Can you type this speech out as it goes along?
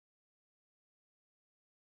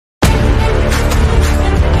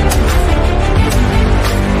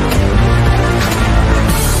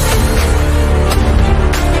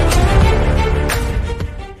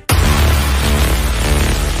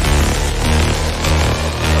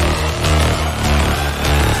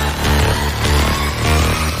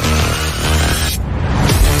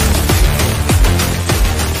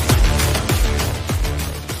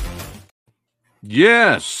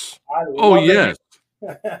Yes. I Oh, love yes.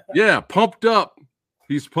 it. Yeah, pumped up.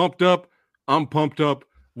 He's pumped up. I'm pumped up.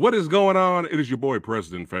 What is going on? It is your boy,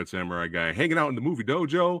 President Fat Samurai Guy, hanging out in the Movie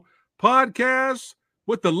Dojo podcast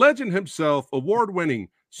with the legend himself, award-winning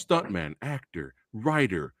stuntman, actor,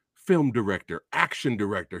 writer, film director, action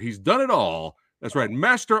director. He's done it all. That's right.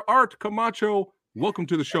 Master Art Camacho. Welcome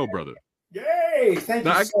to the show, brother. Yay! Thank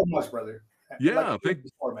you so much, brother. Yeah, thank you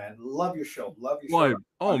before, man. Love your show. Love your show.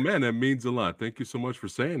 Oh man, that means a lot. Thank you so much for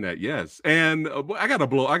saying that. Yes, and I gotta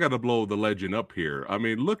blow the legend up here. I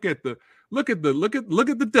mean, look at the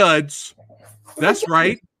duds. That's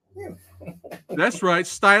right. That's right.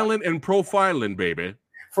 Styling and profiling, baby.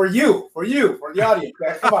 For the audience.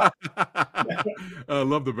 Come on. I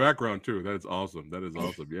love the background too. That is awesome.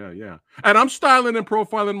 Yeah. And I'm styling and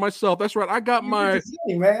profiling myself. That's right. I got my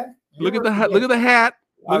man. Look at the hat. Look at the hat.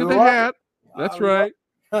 Look at the hat. That's right.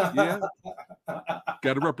 Yeah.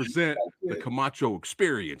 Got to represent the Camacho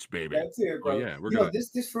experience, baby. That's it, bro. Oh, yeah, we're gonna.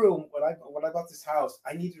 This room. When I bought this house,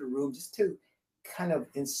 I needed a room just to kind of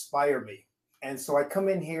inspire me, and so I come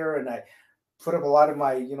in here and I put up a lot of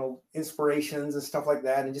my inspirations and stuff like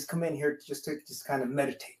that, and just come in here to kind of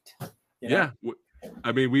meditate. Yeah,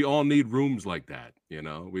 I mean, we all need rooms like that.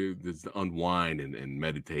 We just unwind and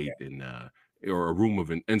meditate and. Or a room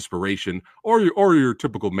of an inspiration, or your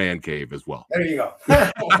typical man cave as well. There you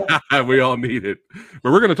go. We all need it.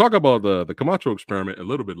 But we're going to talk about the Camacho experiment a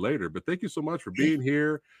little bit later. But thank you so much for being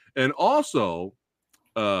here, and also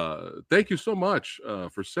thank you so much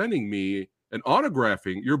for sending me and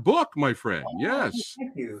autographing your book, my friend. Yes,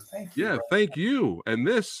 thank you. Yeah, thank you. And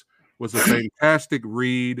this was a fantastic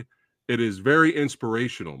read. It is very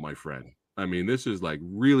inspirational, my friend. I mean, this is like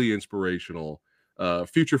really inspirational.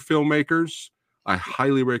 Future filmmakers, I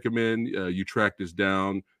highly recommend you track this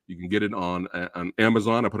down. You can get it on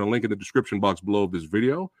Amazon. I put a link in the description box below of this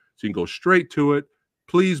video, so you can go straight to it.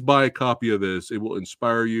 Please buy a copy of this. It will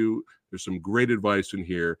inspire you. There's some great advice in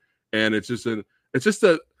here, and it's just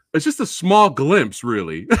a small glimpse,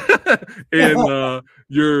 really, in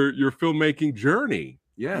your filmmaking journey.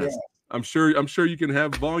 Yes. Yeah. I'm sure you can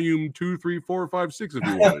have volume 2, 3, 4, 5, 6 if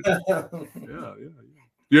you wanted. Yeah.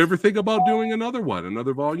 You ever think about doing another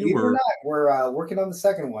volume? We're working on the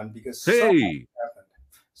second one because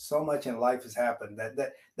so much in life has happened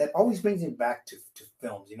that always brings me back to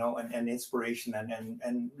films, and inspiration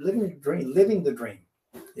and living the dream.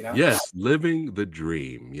 Yes, living the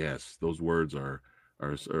dream. Yes, those words are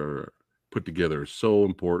put together, so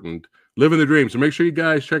important. Living the dream. So make sure you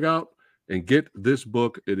guys check out and get this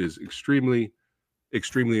book. It is extremely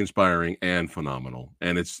inspiring and phenomenal,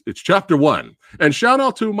 and it's chapter 1. And shout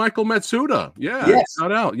out to Michael Matsuda.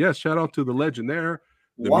 Shout out to the legend there.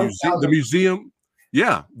 The museum.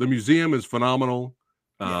 Yeah, the museum is phenomenal.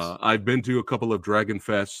 Yes. I've been to a couple of Dragon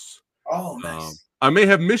Fests. Oh, nice. I may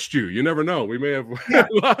have missed you. You never know. We may have.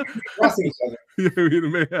 Crossing each other. We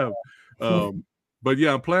may have. But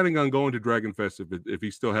yeah, I'm planning on going to Dragon Fest if he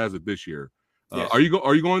still has it this year. Yes. Are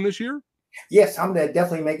you going this year? Yes, I'm gonna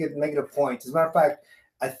definitely make it a point. As a matter of fact,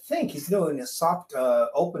 I think he's doing a soft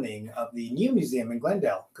opening of the new museum in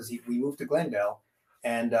Glendale because we moved to Glendale,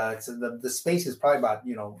 and so the space is probably about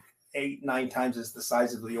 8-9 times the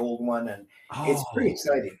size of the old one, and it's pretty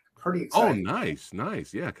exciting. Oh,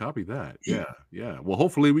 nice. Yeah, copy that. Yeah. Well,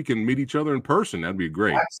 hopefully we can meet each other in person. That'd be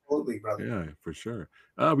great. Absolutely, brother. Yeah, for sure.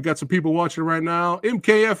 We got some people watching right now.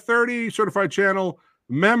 MKF30 certified channel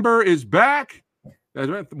member is back.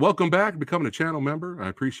 Welcome back, becoming a channel member. I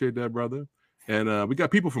appreciate that, brother. And we got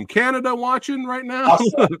people from Canada watching right now.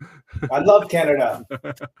 Awesome. I love Canada.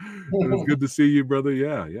 It's good to see you, brother.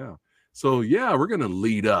 Yeah. So we're gonna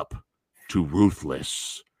lead up to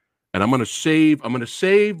Ruthless, and I'm gonna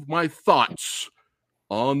save my thoughts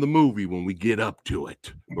on the movie when we get up to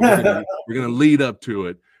it. We're gonna lead up to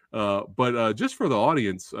it. But just for the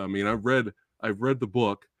audience, I mean, I've read the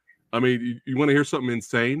book. I mean, you want to hear something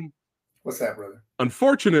insane? What's that, brother?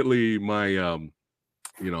 Unfortunately, my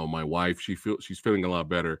my wife, she's feeling a lot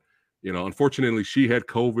better. Unfortunately, she had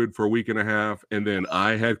COVID for a week and a half, and then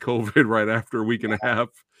I had COVID right after a week and a half.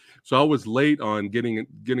 So I was late on getting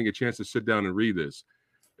a chance to sit down and read this.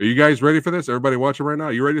 Are you guys ready for this? Everybody watching right now,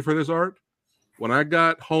 you ready for this, Art? When I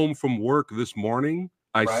got home from work this morning,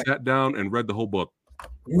 I sat down and read the whole book.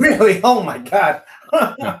 Really? Oh my God!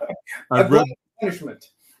 I read punishment.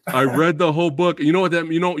 I read the whole book. You know what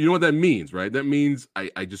that means, right? That means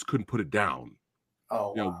I just couldn't put it down.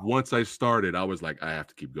 Oh, wow. Once I started, I was like, I have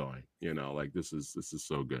to keep going. Like this is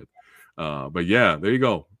so good. But yeah, there you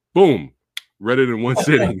go. Boom. Read it in one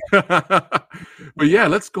sitting. But yeah,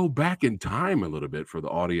 let's go back in time a little bit for the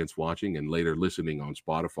audience watching and later listening on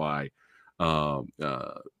Spotify.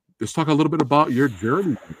 let's talk a little bit about your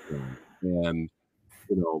journey. And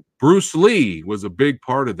Bruce Lee was a big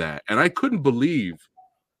part of that, and I couldn't believe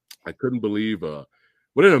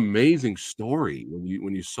what an amazing story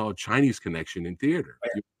when you saw Chinese Connection in theater.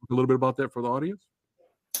 You talk a little bit about that for the audience?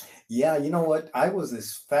 Yeah, you know what? I was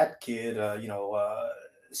this fat kid,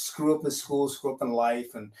 screw up in school, screw up in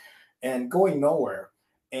life, and going nowhere.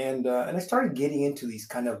 And I started getting into these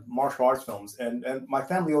kind of martial arts films. And my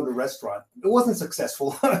family owned a restaurant. It wasn't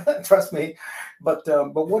successful, trust me. But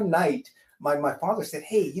one night, my father said,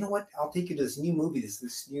 "Hey, you know what? I'll take you to this new movie,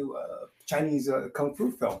 this new Chinese kung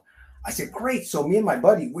fu film." I said, "Great!" So me and my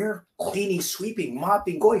buddy, we're cleaning, sweeping,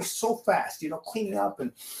 mopping, going so fast, cleaning up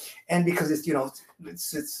and because it's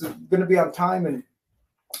going to be on time, and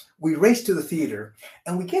we race to the theater,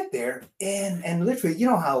 and we get there, and literally, you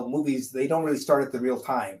know how movies, they don't really start at the real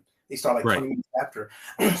time, they start like Right. 20 minutes after.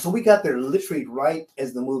 So we got there literally right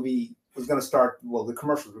as the movie was going to start. Well, the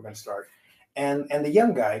commercials were going to start, and the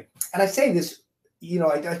young guy, and I say this,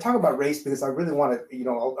 I talk about race because I really want to,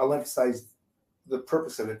 I'll emphasize the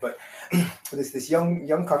purpose of it, but this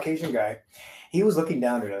young Caucasian guy, he was looking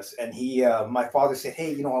down at us, and my father said,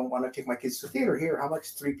 "Hey, I want to take my kids to the theater here. How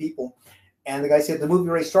much? 3 people?" And the guy said, "The movie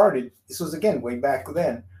already started." This was again way back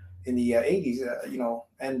then in the 80s,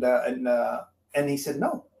 and he said,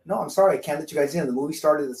 "No, I'm sorry, I can't let you guys in. The movie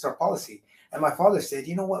started. It's our policy." And my father said,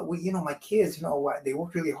 "You know what? My kids, they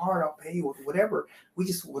worked really hard. I'll pay you whatever. We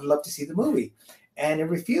just would love to see the movie." And it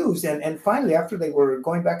refused. And finally, after they were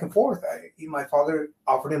going back and forth, my father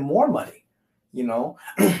offered him more money.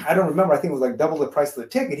 I don't remember. I think it was like double the price of the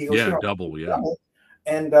ticket. He goes, Yeah, double. Yeah. Double.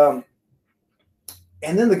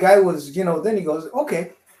 And then the guy was, then he goes,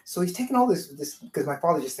 "Okay." So he's taking all this because my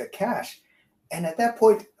father just had cash. And at that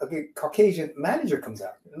point, a Caucasian manager comes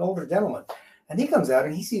out, an older gentleman. And he comes out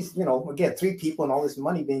and he sees, again, 3 people and all this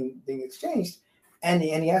money being exchanged. And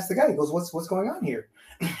he asked the guy, he goes, what's going on here?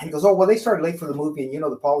 And he goes, "Oh, well, they started late for the movie, and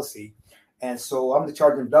the policy. And so I'm going to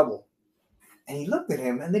charge them double." And he looked at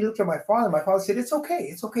him, and then he looked at my father. My father said, It's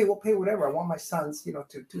okay. We'll pay whatever. I want my sons, to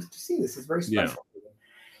see this. It's very special.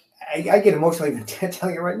 Yeah. I get emotional even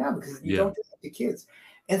telling you right now because you don't do that to kids.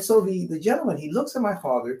 And so the gentleman, he looks at my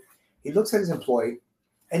father, he looks at his employee,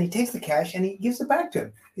 and he takes the cash and he gives it back to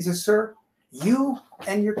him. He says, "Sir, you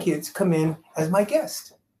and your kids come in as my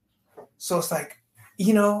guest." So it's like,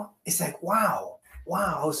 wow.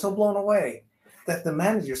 I was so blown away that the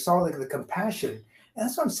manager saw like the compassion. And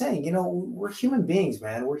that's what I'm saying. We're human beings,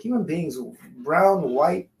 man. We're human beings, brown,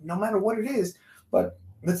 white, no matter what it is, but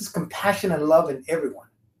with this compassion and love in everyone,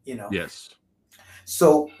 Yes.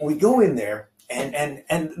 So we go in there, and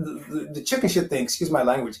the chicken shit thing, excuse my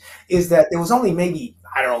language, is that there was only maybe,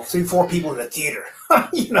 I don't know, 3, 4 people in the theater.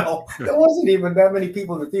 There wasn't even that many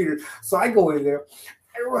people in the theater. So I go in there.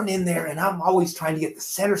 I run in there, and I'm always trying to get the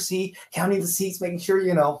center seat, counting the seats, making sure,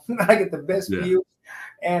 I get the best view.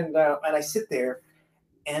 And I sit there,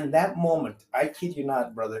 and that moment, I kid you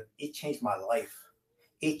not, brother, it changed my life.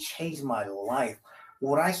 It changed my life.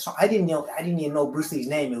 What I saw, I didn't even know Bruce Lee's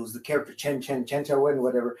name. It was the character Chen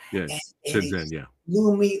whatever. Yes, and it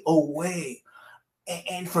blew me away.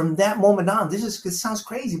 And from that moment on, it sounds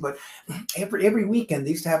crazy, but every weekend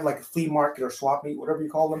they used to have like a flea market or swap meet, whatever you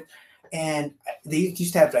call them. And they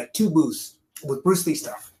used to have like 2 booths with Bruce Lee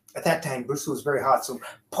stuff. At that time, Bruce Lee was very hot, so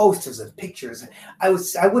posters and pictures. I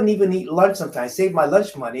wouldn't even eat lunch sometimes, save my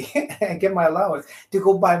lunch money and get my allowance to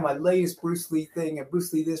go buy my latest Bruce Lee thing and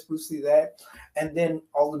Bruce Lee this, Bruce Lee that. And then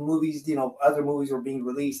all the movies, other movies were being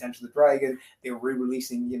released. Enter the Dragon, they were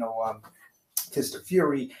re-releasing, Fist of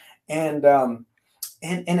Fury, and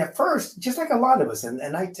at first, just like a lot of us, and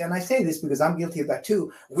I say this because I'm guilty of that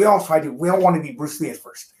too. We all want to be Bruce Lee at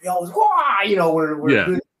first. We always, we're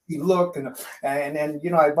good. You look and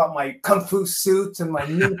I bought my kung fu suits and my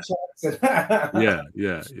nunchucks.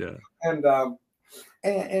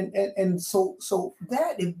 And so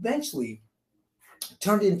that eventually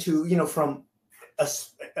turned into from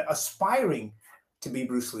aspiring to be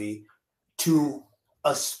Bruce Lee to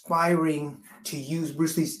aspiring to use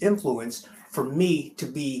Bruce Lee's influence for me to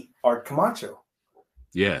be Art Camacho.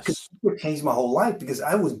 Yes. It changed my whole life because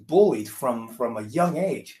I was bullied from a young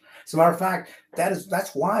age. As a matter of fact,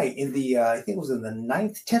 that's why in the I think it was in the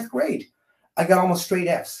 9th, 10th grade, I got almost straight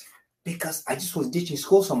F's because I just was ditching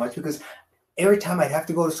school so much because every time I'd have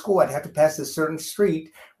to go to school, I'd have to pass this certain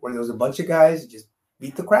street where there was a bunch of guys that just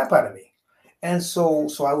beat the crap out of me. And so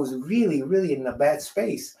I was really, really in a bad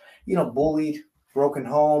space, bullied, broken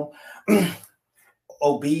home,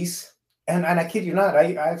 obese. And I kid you not,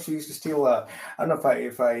 I actually used to steal. I don't know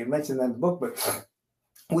if I mentioned that in the book, but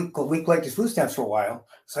we collected food stamps for a while.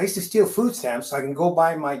 So I used to steal food stamps so I can go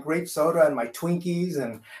buy my grape soda and my Twinkies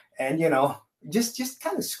and just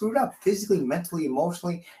kind of screwed up physically, mentally,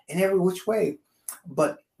 emotionally, in every which way.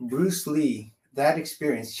 But Bruce Lee, that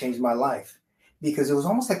experience changed my life because it was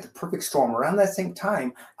almost like the perfect storm. Around that same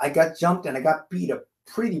time, I got jumped and I got beat up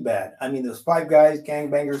pretty bad. I mean, those 5 guys,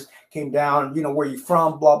 gangbangers, came down, where you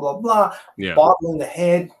from, blah, blah, blah, Yeah. bottle in the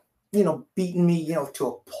head, beating me, to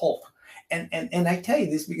a pulp. And I tell you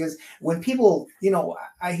this because when people,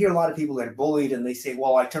 I hear a lot of people that are bullied and they say,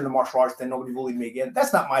 well, I turned to martial arts, then nobody bullied me again.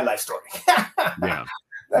 That's not my life story. Yeah.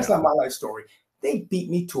 That's not my life story. They beat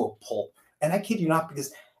me to a pulp. And I kid you not,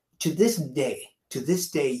 because to this day,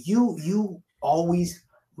 you always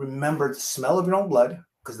remember the smell of your own blood,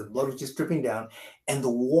 because the blood was just dripping down, and the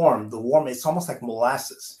warm, it's almost like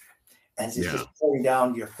molasses. And it's just pouring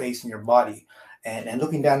down your face and your body. And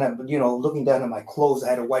looking down at my clothes, I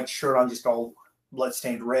had a white shirt on, just all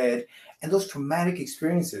blood-stained red, and those traumatic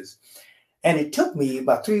experiences. And it took me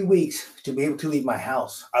about 3 weeks to be able to leave my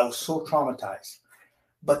house. I was so traumatized.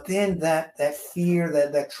 But then that fear,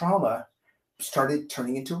 that trauma started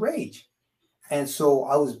turning into rage. And so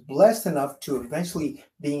I was blessed enough to eventually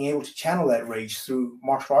being able to channel that rage through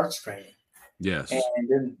martial arts training. Yes.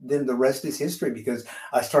 And then the rest is history, because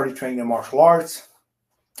I started training in martial arts,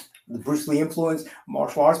 the Bruce Lee influence,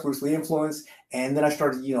 martial arts, Bruce Lee influence. And then I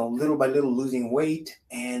started, little by little losing weight.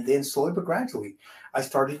 And then slowly but gradually, I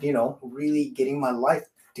started, really getting my life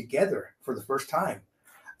together for the first time.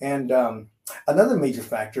 And another major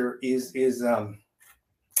factor is the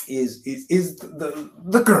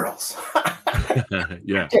girls.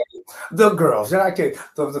 Yeah. The girls. And I tell you,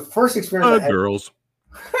 the first experience I had, girls.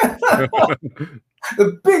 a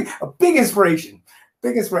big inspiration.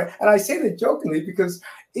 And I say that jokingly because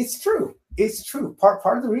it's true. It's true.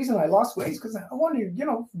 Part of the reason I lost weight is because I wanted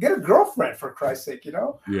to, get a girlfriend, for Christ's sake,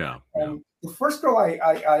 Yeah. The first girl I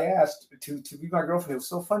asked to be my girlfriend, it was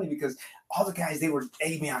so funny because all the guys, they were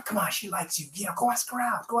egging me on. Come on, she likes you. Go ask her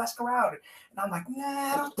out. And I'm like,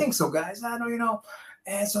 nah, I don't think so, guys. I don't,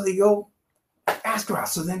 And so they go, ask her out.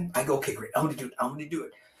 So then I go, okay, great. I'm going to do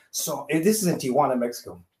it. So this is in Tijuana,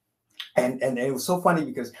 Mexico. And it was so funny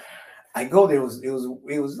because I go there.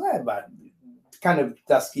 It was about kind of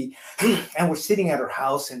dusky, and we're sitting at her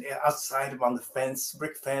house and outside on the fence,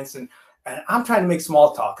 brick fence, and I'm trying to make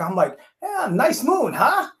small talk. I'm like, yeah, nice moon,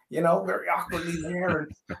 huh? Very awkwardly there,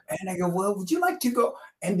 and I go, well, would you like to go?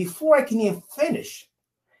 And before I can even finish,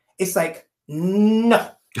 it's like, no,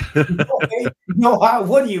 okay, no,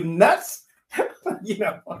 what are you, nuts?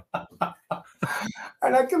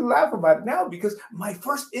 And I can laugh about it now because my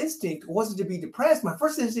first instinct wasn't to be depressed. My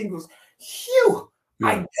first instinct was, phew,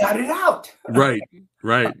 I got it out. Right.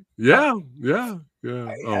 Yeah.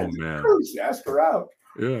 Oh, man. Ask her out.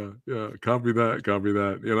 Yeah. Copy that.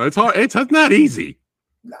 It's hard. It's not easy.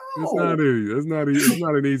 No. It's not easy. It's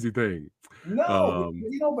not an easy thing. No,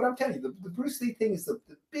 but I'm telling you, the Bruce Lee thing is the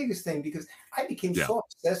biggest thing, because I became so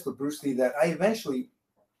obsessed with Bruce Lee that I eventually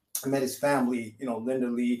met his family, Linda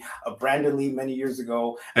Lee, Brandon Lee, many years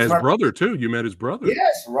ago. As brother too. You met his brother.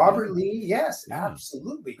 Yes, Robert Lee. Yes,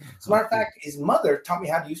 absolutely. As a matter of fact, his mother taught me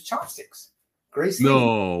how to use chopsticks. Grace Lee.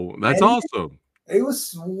 No, that's awesome. It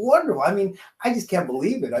was wonderful. I mean, I just can't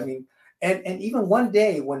believe it. I mean, and even one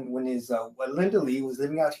day when his Linda Lee was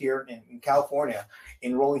living out here in California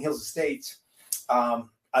in Rolling Hills Estates,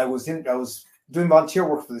 I was doing volunteer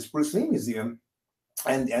work for this Bruce Lee museum.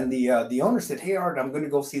 And the owner said, hey, Art, I'm going to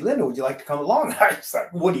go see Linda. Would you like to come along? I was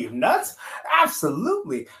like, what are you, nuts?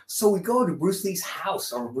 Absolutely. So we go to Bruce Lee's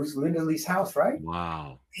house, or Linda Lee's house, right?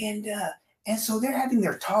 Wow. And so they're having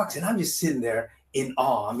their talks, and I'm just sitting there in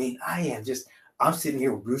awe. I mean, I'm sitting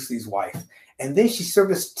here with Bruce Lee's wife. And then she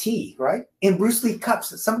served us tea, right? In Bruce Lee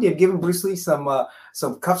cups. Somebody had given Bruce Lee some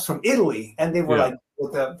cups from Italy, and they were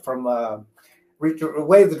from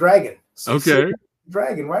Way of the Dragon. So okay.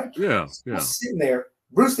 Dragon, right? Yeah. So sitting there,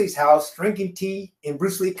 Bruce Lee's house, drinking tea in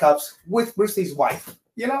Bruce Lee cups with Bruce Lee's wife.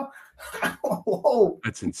 Whoa.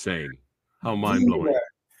 That's insane. How mind-blowing.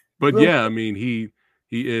 But yeah, I mean, he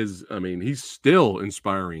is, I mean, he's still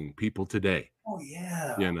inspiring people today. Oh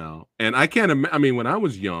yeah. And I can't I mean, when I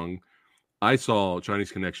was young, I saw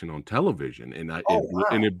Chinese Connection on television, and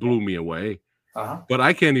it blew me away. Uh-huh. But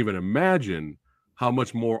I can't even imagine how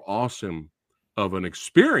much more awesome of an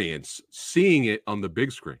experience seeing it on the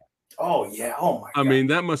big screen. Oh yeah! Oh my God! I mean,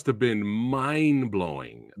 that must have been mind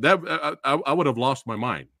blowing. That I would have lost my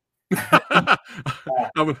mind. I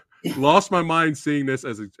would lost my mind seeing this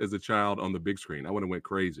as a child on the big screen. I would have went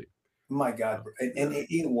crazy. My God, and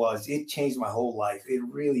it changed my whole life. It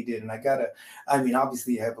really did. And I mean,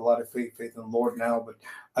 obviously, I have a lot of faith in the Lord now, but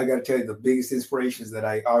I got to tell you, the biggest inspirations that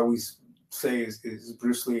I always say is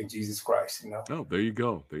Bruce Lee and Jesus Christ. Oh, there you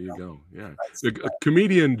go. There you go. Yeah. That's- The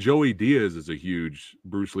comedian Joey Diaz is a huge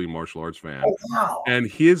Bruce Lee martial arts fan. Oh wow! And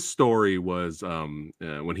his story was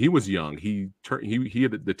when he was young, he had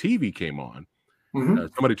the TV came on.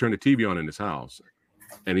 Somebody turned the TV on in his house,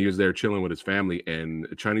 and he was there chilling with his family, and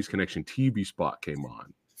a Chinese Connection TV spot came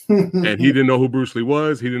on. And he didn't know who Bruce Lee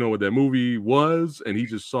was. He didn't know what that movie was, and he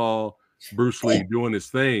just saw Bruce Lee doing his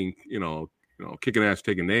thing, kicking ass,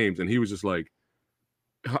 taking names, and he was just like,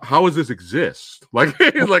 "How does this exist? Like,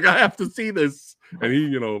 like I have to see this." And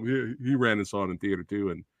he ran and saw it in theater too,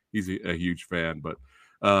 and he's a huge fan. But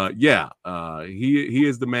he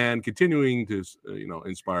is the man, continuing to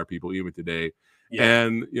inspire people even today. Yeah.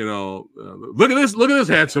 And look at this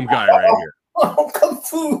handsome guy right here. Oh, Kung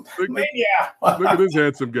Fu Mania. Look at this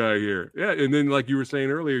handsome guy here. Yeah, and then like you were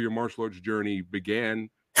saying earlier, your martial arts journey began,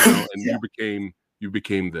 and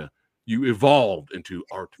you evolved into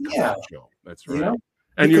Art Camacho. That's right.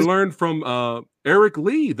 And you learned from Eric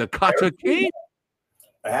Lee, the Kata King.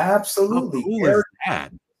 Absolutely. How cool is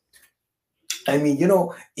that? I mean,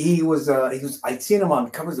 he was I'd seen him on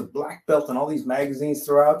covers of Black Belt and all these magazines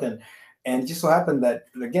throughout, and it just so happened that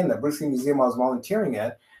again, the Bruce Lee Museum I was volunteering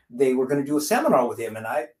at, they were going to do a seminar with him, and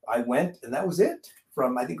I went, and that was it.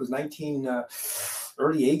 From I think it was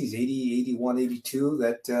early 80s, 80, 81, 82,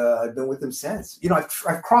 that I've been with him since.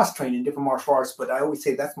 I've cross-trained in different martial arts, but I always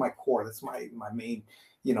say that's my core. That's my main,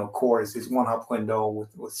 core is one hop Kwendo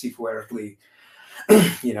with Sifu Eric Lee.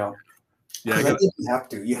 Yeah, I think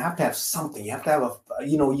you have to have something. You have to have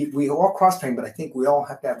we all cross-train, but I think we all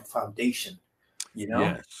have to have a foundation,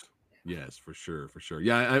 Yes, for sure.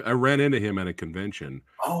 Yeah, I ran into him at a convention.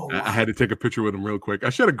 Oh, wow. I had to take a picture with him real quick. I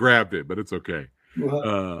should have grabbed it, but it's okay.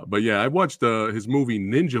 But yeah, I watched his movie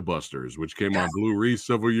Ninja Busters, which came on Blu-ray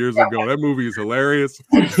several years ago. That movie is hilarious.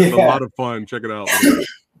 It's a lot of fun. Check it out.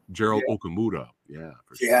 Gerald Okamura. Yeah.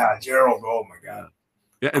 Yeah, Gerald. Oh my God.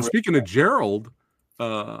 Yeah, and speaking of Gerald,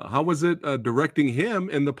 how was it directing him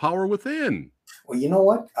in The Power Within? Well, you know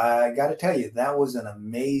what? I got to tell you, that was an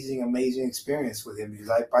amazing, amazing experience with him because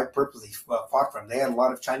I purposely fought for him. They had a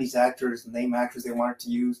lot of Chinese actors, name actors they wanted to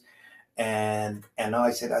use. And now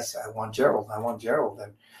I said, I want Gerald. I want Gerald.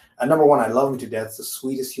 And number one, I love him to death. He's the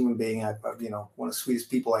sweetest human being one of the sweetest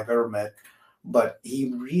people I've ever met. But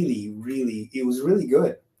he really, really, it was really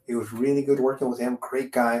good. It was really good working with him.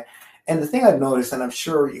 Great guy. And the thing I've noticed, and I'm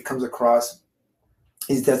sure it comes across,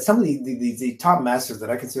 is that some of the top masters that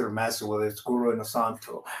I consider masters, whether it's Guru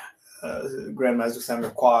Inosanto, Grandmaster Samuel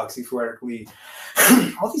Kwok, Sifu Eric Lee,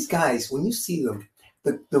 all these guys, when you see them,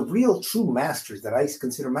 the real true masters that I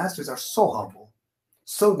consider masters are so humble,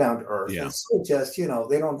 so down to earth, and so just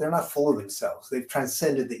they're not full of themselves. They've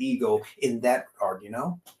transcended the ego in that regard,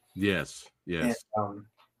 Yes. And,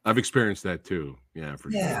 I've experienced that too. Yeah,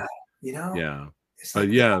 for sure. Yeah.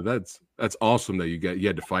 Yeah, that's awesome that you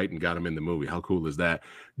had to fight and got him in the movie. How cool is that?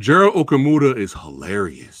 Gerald Okamura is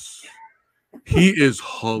hilarious. He is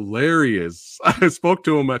hilarious. I spoke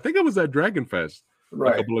to him. I think it was at Dragon Fest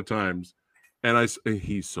a couple of times, and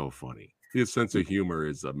he's so funny. His sense of humor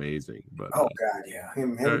is amazing. But oh God, yeah,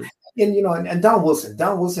 him. And Don Wilson.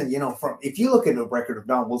 From if you look at the record of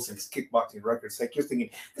Don Wilson's kickboxing records, like you're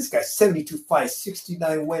thinking this guy's 72 fights,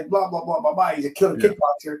 69 wins, blah blah blah blah blah. He's a killer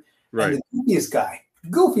kickboxer. Right. And the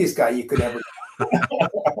goofiest guy you could ever.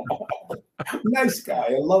 Nice guy.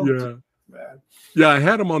 I love him, man. Yeah, I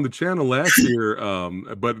had him on the channel last year,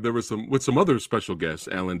 but there was some other special guests,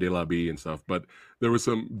 Alan DeLaBie and stuff. But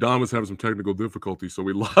Don was having some technical difficulties, so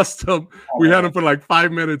we lost him. We had him for like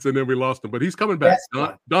 5 minutes, and then we lost him. But he's coming back.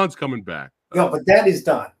 Don's coming back. No, but that is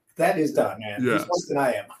done. That is done, man. Yeah. He's worse than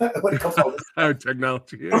I am. When it comes to this.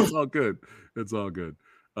 Technology, it's all good. It's all good.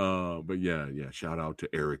 But yeah. Shout out to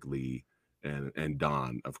Eric Lee and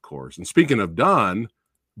Don, of course. And speaking of Don,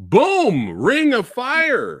 boom, Ring of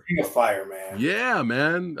Fire. Ring of Fire, man. Yeah,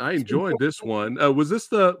 man. I enjoyed this one. Was this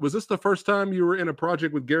the first time you were in a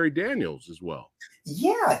project with Gary Daniels as well?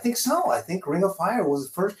 Yeah, I think so. I think Ring of Fire was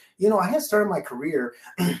the first. I had started my career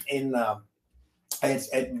in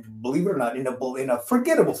believe it or not, in a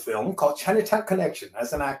forgettable film called Chinatown Connection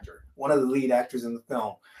as an actor, one of the lead actors in the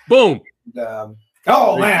film. Boom. And,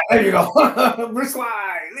 oh man, there you go. Bruce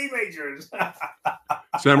Lee Majors.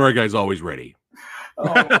 Samurai Guy's always ready. Oh,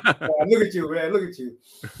 look at you, man! Look at you.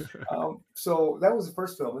 So that was the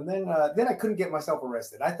first film, and then I couldn't get myself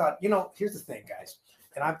arrested. I thought, here's the thing, guys,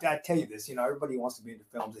 and I tell you this, everybody wants to be into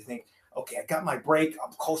films. They think, okay, I got my break.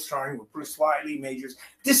 I'm co-starring with Bruce Lee Majors.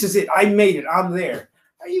 This is it. I made it. I'm there.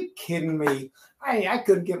 Are you kidding me? I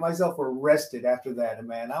couldn't get myself arrested after that,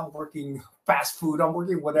 man. I'm working fast food. I'm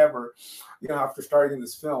working whatever, after starting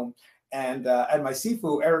this film. And my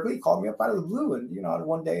Sifu, Eric Lee, called me up out of the blue, and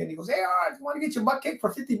one day, and he goes, "Hey, I want to get your butt kicked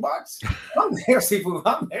for $50." I'm there, Sifu.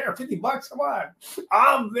 I'm there. $50. Come on,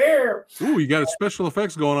 I'm there. Ooh, you got special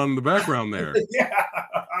effects going on in the background there. Yeah,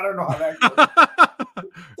 I don't know how that goes.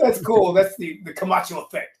 That's cool. That's the Camacho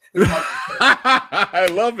effect. I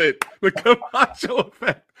love it. The Camacho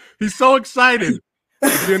effect. He's so excited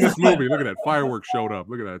to be in this movie. Look at that. Fireworks showed up.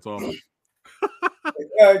 Look at that. It's awesome.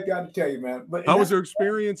 I got to tell you, man. But how was your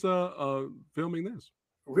experience filming this?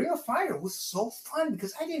 Real Fire was so fun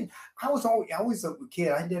because I was always a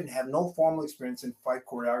kid. I didn't have no formal experience in fight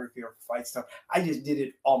choreography or fight stuff. I just did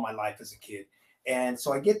it all my life as a kid. And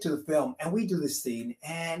so I get to the film and we do this scene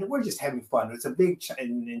and we're just having fun. It's a big,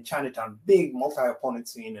 in Chinatown, big multi-opponent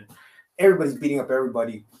scene, and everybody's beating up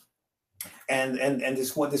everybody. And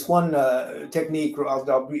this one technique,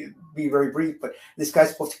 I'll be very brief, but this guy's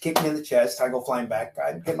supposed to kick me in the chest. I go flying back,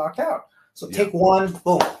 I get knocked out. So take one,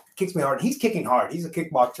 boom, kicks me hard. He's kicking hard. He's a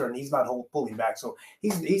kickboxer and he's not pulling back. So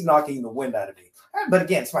he's knocking the wind out of me. But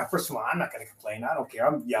again, it's my first one. I'm not going to complain. I don't care.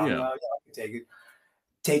 I'm young. I can take it.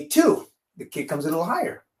 Take two. The kick comes a little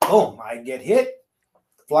higher. Boom, I get hit,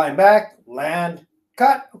 flying back, land,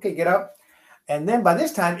 cut. Okay, get up. And then by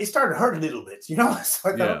this time, it started to hurt a little bit, So I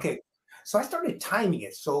thought, okay. So I started timing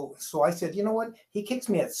it. So I said, you know what? He kicks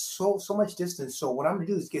me at so much distance. So what I'm going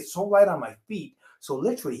to do is get so light on my feet. So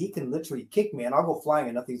literally, he can literally kick me and I'll go flying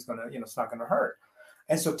and nothing's going to, it's not going to hurt.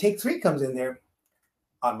 And so take three comes in there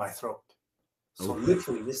on my throat. So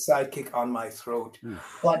literally this side kick on my throat.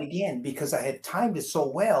 But again, because I had timed it so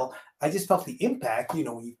well, I just felt the impact, when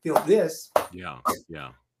you feel this. Yeah.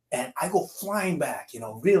 And I go flying back,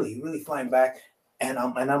 really, really flying back. And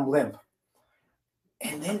I'm limp.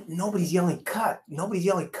 And then nobody's yelling cut.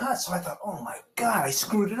 So I thought, oh my God, I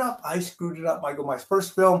screwed it up. My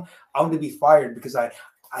first film, I'm going to be fired because I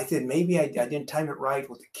said, maybe I didn't time it right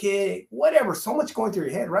with the kick, whatever. So much going through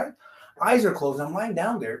your head, right? Eyes are closed. I'm lying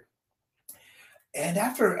down there. And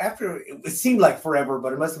after it seemed like forever,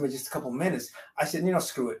 but it must have been just a couple minutes. I said,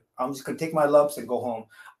 screw it. I'm just going to take my lumps and go home.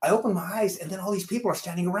 I opened my eyes and then all these people are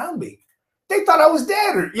standing around me. They thought I was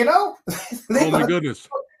dead, Oh my goodness.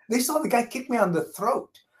 They saw the guy kick me on the throat,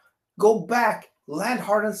 go back, land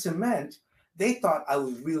hard on cement. They thought I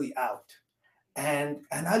was really out. And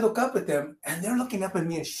I look up at them and they're looking up at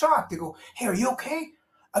me in shock. They go, "Hey, are you okay?"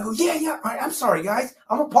 I go, yeah. I'm sorry, guys.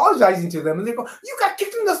 I'm apologizing to them. And they go, "You got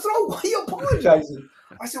kicked in the throat. Why are you apologizing?"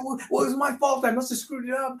 I said, well, it was my fault. I must have screwed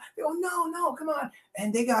it up. They go, no, come on.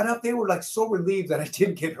 And they got up. They were like so relieved that I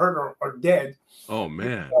didn't get hurt or dead. Oh,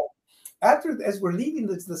 man. As we're leaving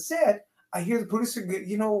the set, I hear the producer,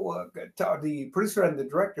 the producer and the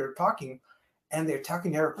director talking, and they're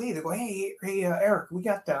talking to Eric Lee. They go, hey, Eric, we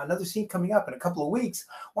got another scene coming up in a couple of weeks.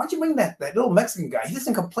 Why don't you bring that little Mexican guy? He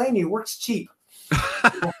doesn't complain. He works cheap.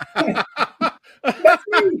 That's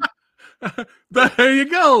me. There you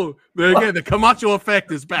go. There again, the Camacho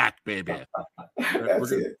effect is back, baby.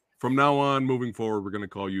 That's it. From now on, moving forward, we're going to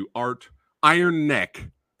call you Art Iron Neck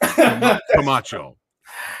Camacho.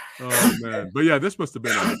 Oh man, but yeah, this must have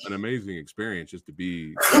been an amazing experience just to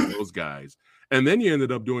be those guys. And then you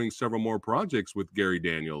ended up doing several more projects with Gary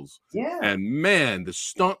Daniels. Yeah. And man, the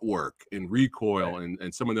stunt work in Recoil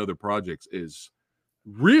and some of the other projects is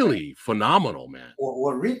really phenomenal, man.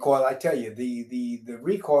 Well, Recoil, I tell you, the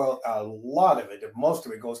Recoil, a lot of it, most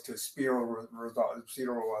of it goes to Spiro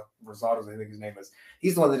Rosados, I think his name is.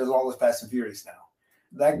 He's the one that does all this Fast and Furious now.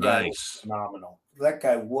 That guy was phenomenal. That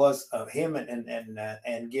guy was him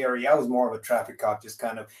and Gary. I was more of a traffic cop, just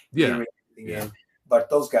kind of everything in. But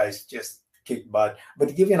those guys just kicked butt. But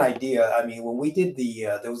to give you an idea, I mean, when we did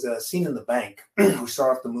there was a scene in the bank. We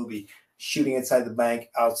start off the movie shooting inside the bank,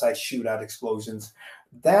 outside shootout explosions.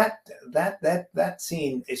 That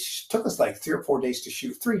scene, it took us like 3 or 4 days to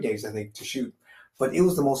shoot. 3 days, I think, to shoot. But it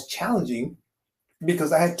was the most challenging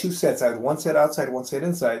because I had 2 sets. I had one set outside, one set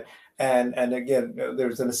inside. And again,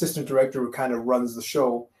 there's an assistant director who kind of runs the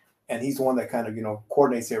show, and he's the one that kind of,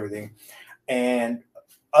 coordinates everything. And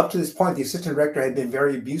up to this point, the assistant director had been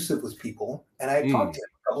very abusive with people. And I talked to him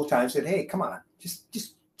a couple of times, said, hey, come on,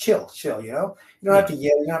 just chill, You don't have to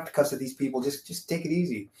yell, you don't have to cuss at these people, just take it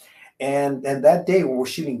easy. And that day when we're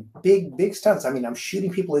shooting big stunts, I mean, I'm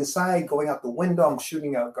shooting people inside, going out the window, I'm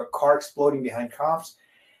shooting a car exploding behind cops.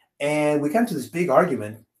 And we got into this big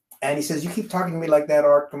argument. And he says, you keep talking to me like that,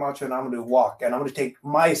 Art Camacho, and I'm going to walk, and I'm going to take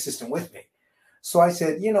my assistant with me. So I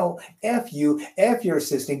said, F you, F your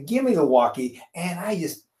assistant, give me the walkie. And I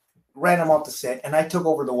just ran him off the set, and I took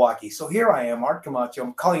over the walkie. So here I am, Art Camacho.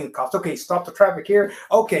 I'm calling the cops. Okay, stop the traffic here.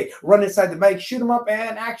 Okay, run inside the bank, shoot him up,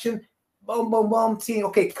 and action. boom, boom, boom, scene.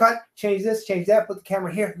 Okay, cut, change this, change that, put the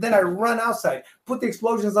camera here. Then I run outside, put the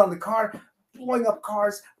explosions on the car, blowing up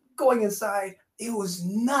cars, going inside. It was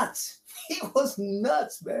nuts. It was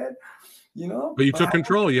nuts, man. You know? But you took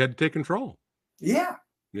control. You had to take control. Yeah.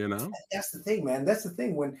 You know? That's the thing, man. That's the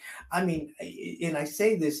thing. When I mean, and I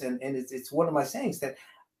say this, and it's one of my sayings that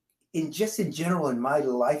in general, in my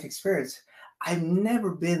life experience, I've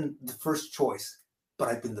never been the first choice, but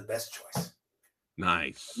I've been the best choice.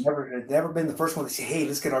 Nice. Never been the first one to say, "Hey,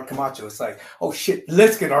 let's get Art Camacho." It's like, "Oh shit,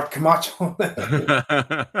 let's get Art Camacho."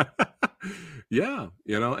 Yeah,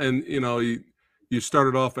 you know, and you know, you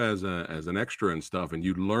started off as an extra and stuff, and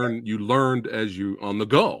you learned as you on the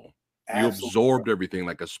go. You absorbed everything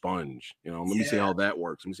like a sponge. You know, let me see how that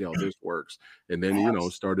works. Let me see how this works, and then you know,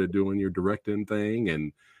 started doing your directing thing,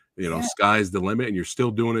 and you know, sky's the limit, and you're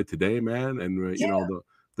still doing it today, man. And you know,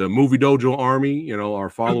 the Movie Dojo Army, you know, our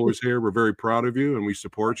followers here, we're very proud of you, and we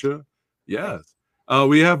support you. Yes.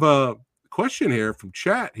 We have a question here from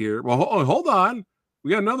chat here. Well, hold on.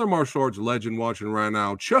 We got another martial arts legend watching right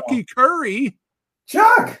now, Chucky Curry.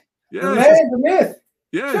 Chuck, yeah, the man, the myth.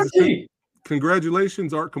 Yeah,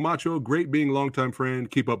 congratulations, Art Camacho. Great being longtime friend.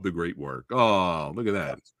 Keep up the great work. Oh, look at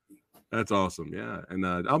that. That's awesome. Yeah, and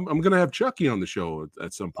I'm gonna have Chucky on the show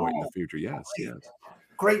at some point in the future. Yes, yes.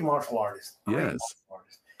 Great martial artist. Yes.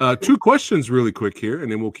 Two questions really quick here,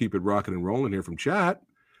 and then we'll keep it rocking and rolling here from chat.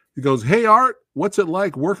 He goes, "Hey Art, what's it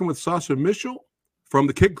like working with Sasha Mitchell from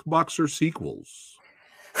the Kickboxer sequels?"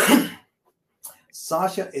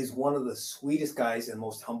 Sasha is one of the sweetest guys and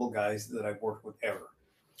most humble guys that I've worked with ever.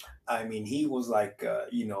 I mean, he was like,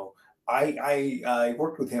 you know, I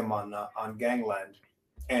worked with him on Gangland,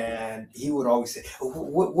 and he would always say,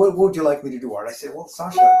 what would you like me to do, Art? I said, well,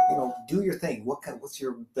 Sasha, you know, do your thing. What's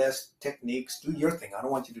your best techniques? Do your thing. I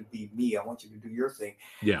don't want you to be me. I want you to do your thing.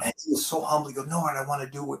 Yeah. And he was so humble. He goes, no, Art, I want to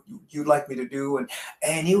do what you'd like me to do.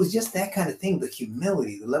 And he was just that kind of thing, the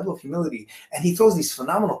humility, the level of humility. And he throws these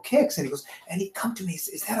phenomenal kicks, and he goes, and he'd come to me,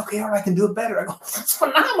 is that okay, Art? I can do it better. I go, it's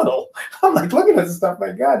phenomenal. I'm like looking at this stuff,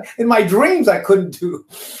 my God. In my dreams, I couldn't do,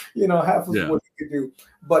 you know, half of what he could do.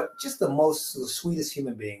 But just the sweetest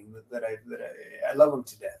human being that I love him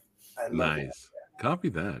to death. I love him. Copy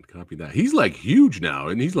that. He's like huge now,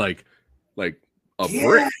 and he's like a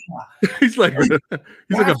brick. he's like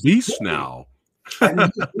a beast now. I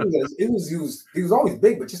mean, he was always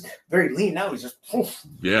big, but just very lean. Now he's just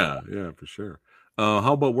yeah, for sure.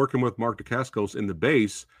 How about working with Mark Dacascos in the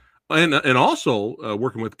bass? And also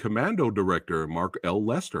working with Commando director Mark L.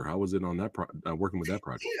 Lester. How was it on that working with that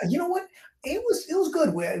project? Yeah, you know what? It was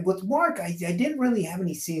good with Mark. I didn't really have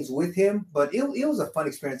any scenes with him, but it was a fun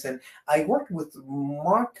experience. And I worked with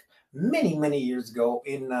Mark many years ago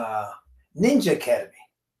in Ninja Academy.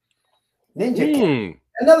 Academy.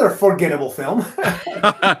 Another forgettable film.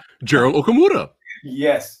 Gerald Okamura.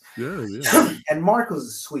 Yes. Yeah. And Mark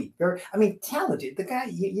was sweet, very, I mean, talented. The guy,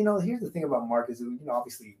 you know, here's the thing about Mark is, you know,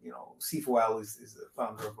 obviously, you know, Sifu Al is the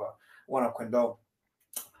founder of One Up Kwendo.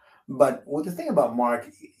 But the thing about Mark,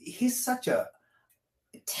 he's such a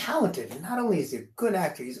talented, not only is he a good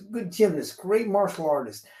actor, he's a good gymnast, great martial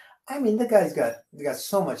artist. I mean, the guy's got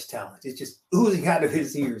so much talent. It's just oozing out of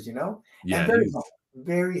his ears, you know? Yeah. And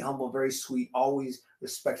very humble, very sweet, always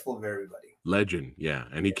respectful of everybody. Legend, yeah.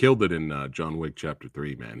 And he killed it in John Wick Chapter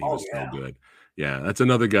 3, man. He was so good. Yeah, that's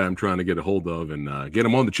another guy I'm trying to get a hold of and get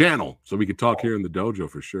him on the channel so we could talk here in the dojo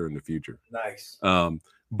for sure in the future. Nice.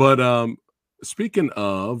 But speaking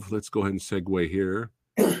of, let's go ahead and segue here.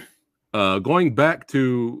 Going back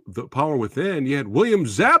to The Power Within, you had William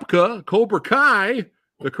Zabka, Cobra Kai,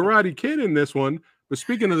 the Karate Kid in this one. But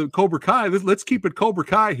speaking of the Cobra Kai, let's keep it Cobra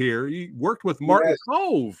Kai here. He worked with Martin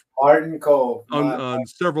Cove. Martin Cove. On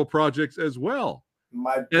several projects as well.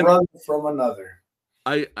 My brother from another.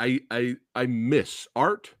 I miss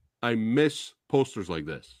art. I miss posters like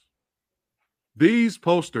this. These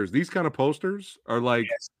posters, these kind of posters are like,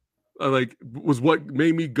 was what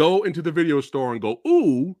made me go into the video store and go,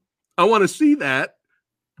 ooh, I want to see that.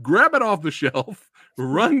 Grab it off the shelf,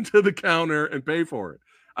 run to the counter and pay for it.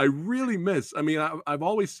 I really miss. I mean, I've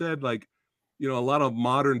always said, like, you know, a lot of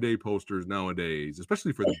modern day posters nowadays,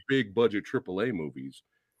 especially for the big budget AAA movies,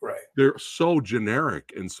 right? They're so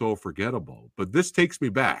generic and so forgettable. But this takes me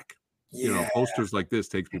back. Yeah. You know, posters like this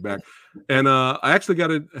takes me back. And I actually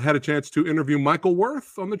had a chance to interview Michael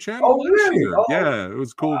Worth on the channel last year. Yeah, it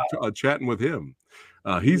was cool chatting with him.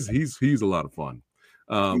 He's a lot of fun.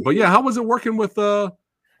 But yeah, how was it working with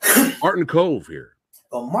Martin Cove here?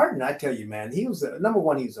 Well, Martin, I tell you, man, he was number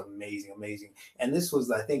one. He was amazing. And this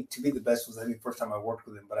was, I think, to be the best was I think the first time I worked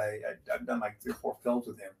with him. But I've done like 3 or 4 films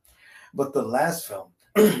with him. But the last film,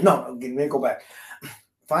 no, let me go back.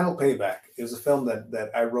 Final Payback. It was a film that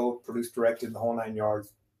I wrote, produced, directed, the whole 9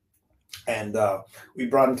 yards. And we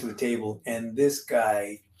brought him to the table, and this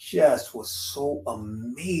guy just was so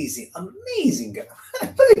amazing guy.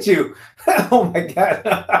 Look at you. Oh my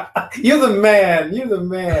God. You're the man. You're the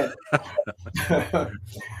man.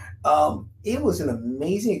 It was an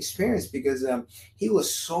amazing experience because he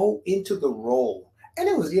was so into the role. And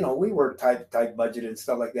it was, we were tight budget and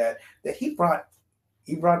stuff like that, that he brought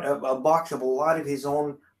a box of a lot of his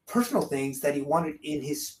own personal things that he wanted in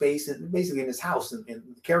his space and basically in his house, in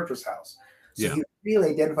the character's house. So he really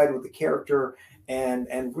identified with the character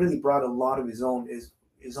and really brought a lot of his own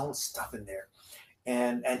stuff in there.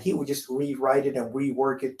 And he would just rewrite it and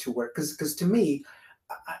rework it to work. Because to me,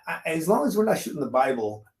 as long as we're not shooting the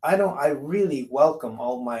Bible, I really welcome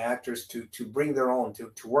all my actors to bring their own,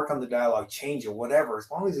 to work on the dialogue, change it, whatever,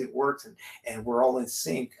 as long as it works and we're all in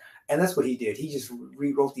sync. And that's what he did. He just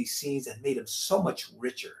rewrote these scenes and made them so much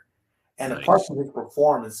richer. And apart from his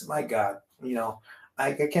performance, my God,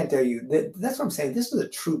 I can't tell you that's what I'm saying. This is a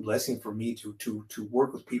true blessing for me to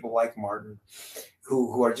work with people like Martin,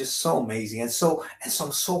 who are just so amazing. And so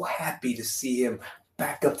I'm so happy to see him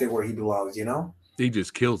back up there where he belongs, He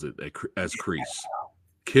just kills it as Kreese.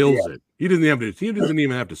 Kills it. He doesn't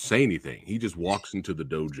even have to say anything. He just walks into the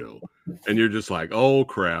dojo, and you're just like, oh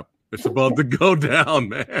crap, it's about to go down,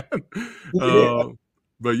 man.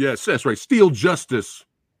 But yes, that's right. Steel Justice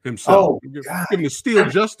himself. Giving the Steel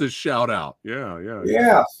Justice shout out. Yeah.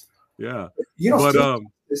 But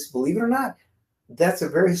believe it or not, that's a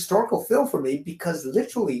very historical film for me because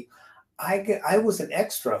literally, I was an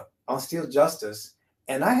extra on Steel Justice.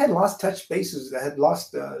 And I had lost touch bases. I had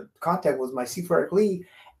lost contact with my Sifu Eric Lee,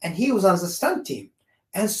 and he was on the stunt team.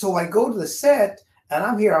 And so I go to the set, and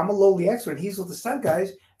I'm here. I'm a lowly extra, and he's with the stunt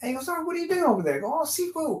guys. And he goes, "Oh, what are you doing over there?" I go, "Oh,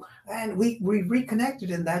 Sifu." And we reconnected,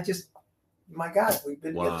 and that just, my God, we've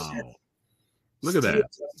been together since. Look at that.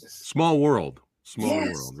 Small world,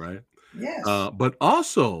 right? Yes. But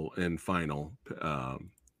also in Final,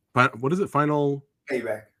 what is it? Final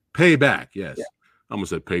Payback. Yes. Yeah. I almost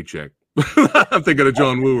said paycheck. I'm thinking of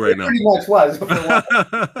John Woo right now. Pretty much was.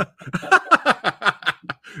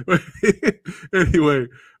 Anyway,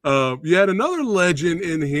 you had another legend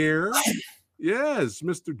in here. Yes,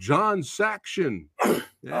 Mr. John Saxon.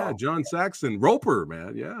 Yeah, John Saxon. Roper,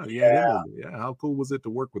 man. Yeah. How cool was it to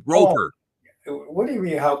work with Roper? What do you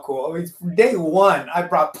mean, how cool? I mean, from day one, I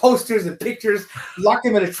brought posters and pictures, locked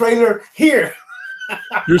him in a trailer. Here.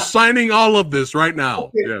 You're signing all of this right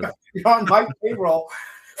now. Okay. Yeah. You're on my payroll.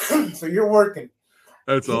 So you're working.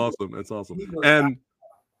 That's awesome. And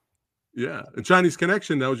Chinese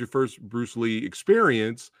Connection, that was your first Bruce Lee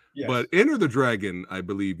experience. Yes. But Enter the Dragon, I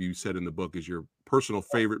believe you said in the book, is your personal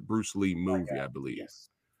favorite Bruce Lee movie, I believe. Yes.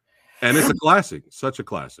 And it's a classic, such a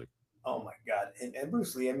classic. Oh my God. And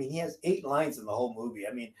Bruce Lee, I mean, he has 8 lines in the whole movie.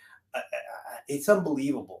 I mean, it's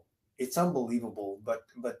unbelievable. It's unbelievable. But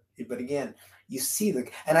again, you see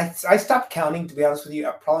and I stopped counting, to be honest with you,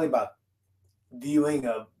 probably about viewing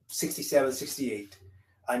of 67, 68.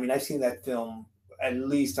 I mean, I've seen that film at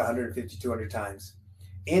least 150, 200 times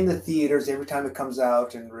in the theaters every time it comes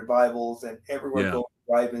out, and revivals and everywhere,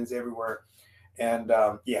 drive-ins everywhere. And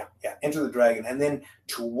Enter the Dragon. And then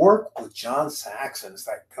to work with John Saxon, it's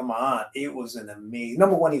like, come on, it was an amazing.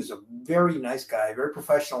 Number one, he was a very nice guy, very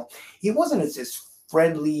professional. He wasn't as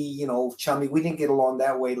friendly, chummy. We didn't get along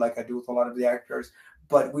that way like I do with a lot of the actors.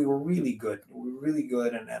 But we were really good.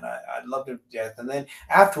 And I loved him to death. And then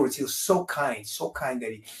afterwards, he was so kind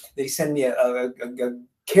that he sent me a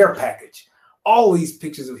care package. All these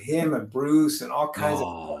pictures of him and Bruce and all kinds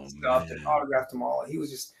of stuff, and autographed them all. He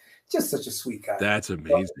was just such a sweet guy. That's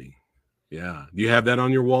amazing. Yeah. Do you have that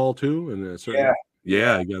on your wall too? And you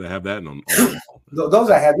got to have that on the wall. Those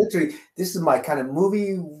I have. Literally, this is my kind of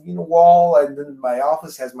movie wall, and then my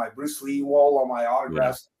office has my Bruce Lee wall, all my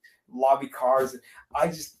autographs. Lobby cards. I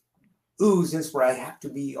just ooze inspiration. I have to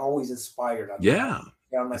be always inspired.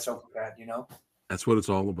 On myself with that, That's what it's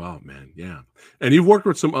all about, man. Yeah. And you've worked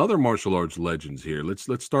with some other martial arts legends here.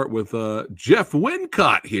 Let's start with Jeff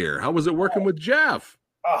Wincott here. How was it working with Jeff?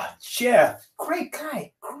 Jeff, great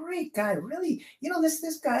guy, really.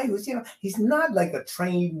 This guy was, he's not like a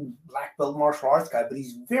trained black belt martial arts guy, but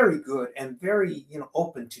he's very good and very,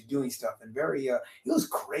 open to doing stuff, and very, he was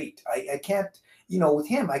great. I can't, with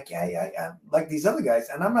him, I like these other guys,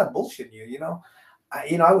 and I'm not bullshitting you,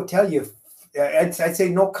 I would tell you, I'd say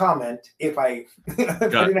no comment if I,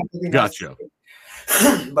 Gotcha.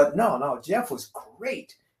 But no, Jeff was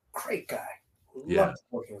great guy. Loved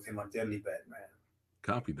working with him on Deadly Bed, man.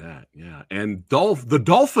 Copy that. Yeah. And the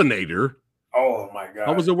Dolphinator, Oh my How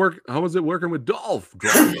God. was it work? How was it working with Dolph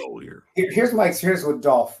Drago here? Here's my experience with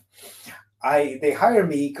Dolph. They hired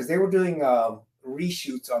me because they were doing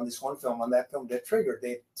reshoots on this one film, on that film, Dead Trigger.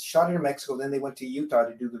 They shot it in Mexico, then they went to Utah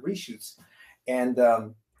to do the reshoots, and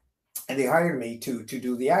they hired me to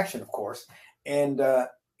do the action, of course. And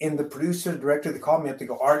in the producer director, they called me up. They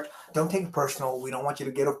go, Art, don't take it personal. We don't want you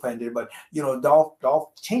to get offended, but you know,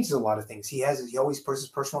 Dolph changes a lot of things. He always puts his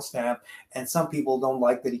personal stamp, and some people don't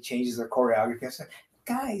like that he changes their choreography. I said,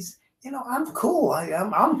 guys, you know, I'm cool. Yeah.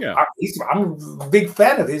 I'm a big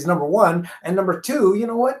fan of his, number one, and number two. You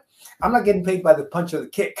know what? I'm not getting paid by the punch or the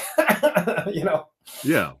kick. You know.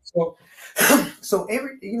 Yeah. So, so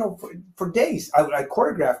every for days I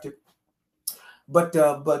choreographed it. But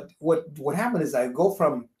what happened is I go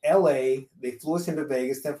from L.A. They flew us into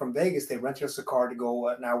Vegas. Then from Vegas they rented us a car to go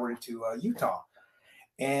an hour into Utah,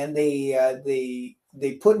 and they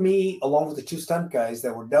put me along with the two stunt guys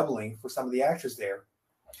that were doubling for some of the actors there.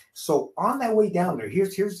 So on that way down there,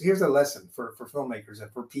 here's a lesson for filmmakers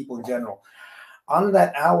and for people in general. On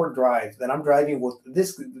that hour drive that I'm driving with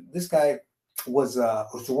this guy was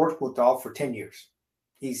worked with Dolph for 10 years.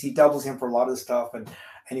 He doubles him for a lot of stuff, and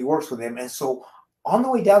he works with him. And so on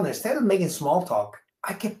the way down there, instead of making small talk,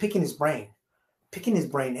 I kept picking his brain.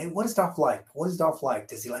 Hey, what is Dolph like? What is Dolph like?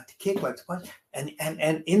 Does he like to kick, like to punch? And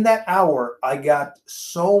in that hour, I got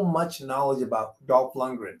so much knowledge about Dolph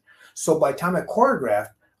Lundgren. So by the time I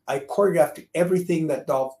choreographed everything that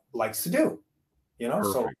Dolph likes to do. You know,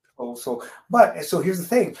 Perfect. so here's the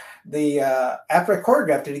thing. The after I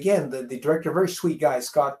choreographed it again, the director, very sweet guy,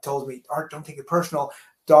 Scott, told me, Art, don't take it personal.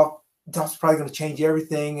 Dolph's probably going to change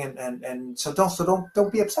everything, and so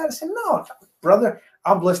don't be upset. I said, no, brother,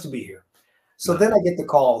 I'm blessed to be here. So then I get the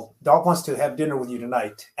call. Dolph wants to have dinner with you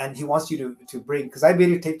tonight, and he wants you to bring, because I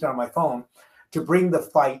videotaped it on my phone, to bring the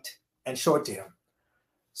fight and show it to him.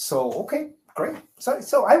 So okay, great.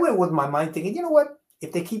 So I went with my mind thinking, you know what?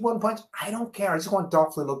 If they keep one punch, I don't care. I just want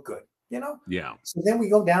Dolph to look good, you know? Yeah. So then we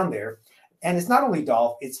go down there, and it's not only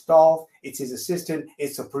Dolph, it's his assistant,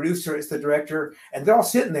 it's the producer, it's the director, and they're all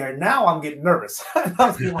sitting there. And now I'm getting nervous.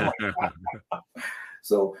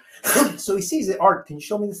 So he sees it. Art, can you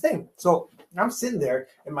show me this thing? So I'm sitting there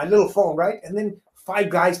in my little phone, right? And then five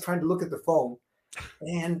guys trying to look at the phone,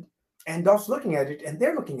 and Dolph's looking at it, and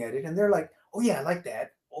they're looking at it, and they're like, oh yeah, I like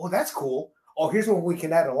that. Oh, that's cool. Oh, here's where we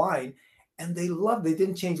can add a line. And they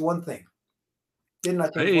didn't change one thing. Did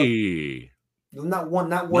not change one. Not one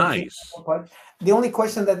nice. Thing. But the only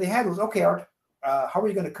question that they had was, okay, Art, how are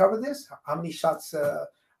you going to cover this? How many shots are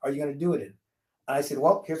you going to do it in? And I said,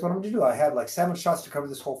 well, here's what I'm going to do. I have like 7 shots to cover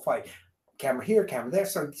this whole fight. Camera here, camera there.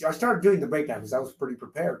 So I started doing the breakdown because I was pretty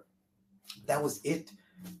prepared. That was it.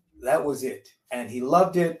 And he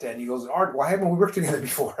loved it. And he goes, Art, why haven't we worked together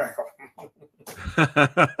before? I go,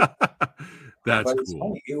 That's cool.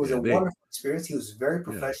 Funny. It was a wonderful experience. He was very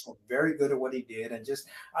professional, very good at what he did. And just,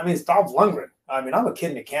 I mean, it's Dolph Lundgren. I mean, I'm a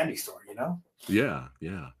kid in a candy store, you know? Yeah,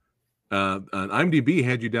 yeah. And IMDb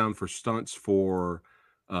had you down for stunts for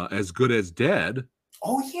As Good as Dead.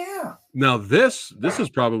 Oh, yeah. Now, this is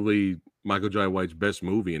probably Michael Jai White's best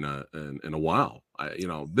movie in a while.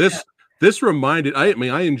 This reminded, I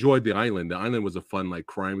mean, I enjoyed The Island. The Island was a fun, like,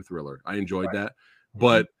 crime thriller. I enjoyed that.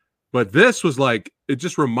 But this was like, it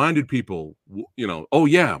just reminded people, you know, oh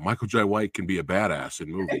yeah, Michael Jai White can be a badass in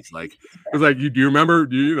movies. Like, it was like, do you remember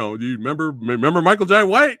Michael Jai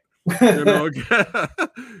White? You know,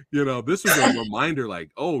 you know, this was a reminder,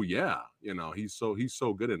 like, oh yeah, you know, he's so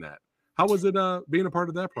good in that. How was it being a part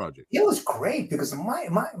of that project? It was great because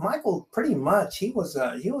Michael pretty much he was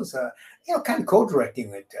kind of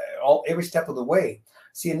co-directing it every step of the way.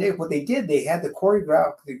 See, and what they did, they had the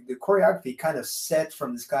choreography kind of set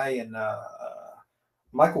from this guy and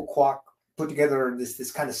Michael Kwok put together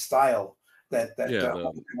this kind of style that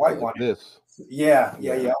White wanted. Yeah.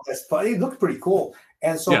 That's fun. It looked pretty cool.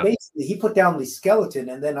 And so basically he put down the skeleton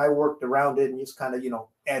and then I worked around it and just kind of,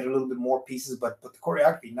 add a little bit more pieces. But the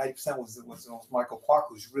choreography, 90% was Michael Kwok,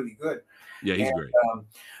 who's really good. Yeah, he's great.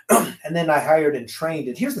 And then I hired and trained.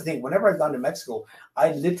 And here's the thing, whenever I've gone to Mexico,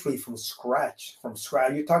 I literally from scratch,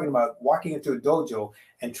 you're talking about walking into a dojo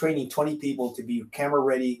and training 20 people to be camera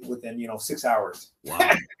ready within, 6 hours.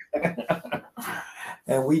 Wow.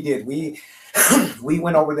 And we did. We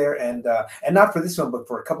went over there and not for this one, but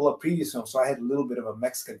for a couple of previous ones. So I had a little bit of a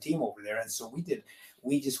Mexican team over there. And so we did.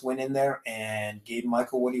 We just went in there and gave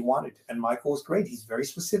Michael what he wanted. And Michael was great. He's very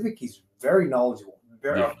specific. He's very knowledgeable.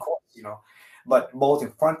 Of course, but both in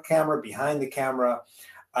front camera, behind the camera.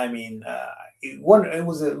 I mean, it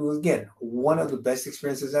was again one of the best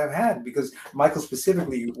experiences I've had, because Michael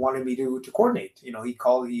specifically wanted me to coordinate. You know,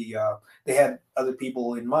 they had other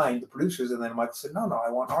people in mind, the producers, and then Michael said, no, I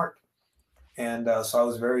want Art. And so I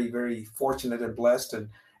was very, very fortunate and blessed, and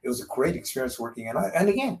it was a great experience working. And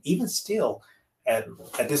again, even still, at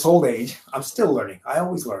this old age, I'm still learning. I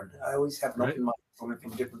always learn. I always have an open mind to learn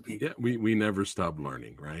from different people. Yeah, we never stop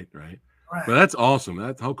learning, right? But that's awesome.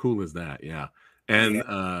 That's how cool is that? Yeah. And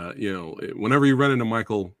you know, whenever you run into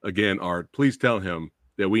Michael again, Art, please tell him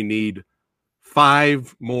that we need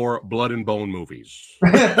 5 more Blood and Bone movies.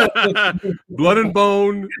 Blood and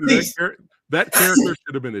Bone. That character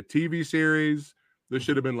should have been a TV series. There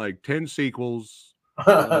should have been like 10 sequels,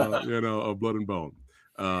 you know, of Blood and Bone.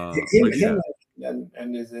 Him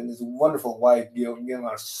and his wonderful wife,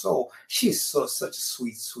 are she's such a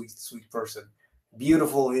sweet person.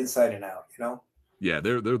 Beautiful inside and out, you know? Yeah,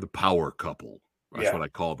 they're the power couple. That's what I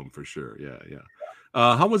call them for sure. Yeah.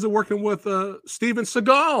 How was it working with Steven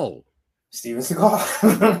Seagal? Steven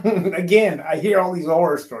Seagal. Again, I hear all these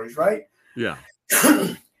horror stories, right? Yeah.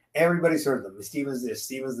 Everybody's heard them. Steven's this,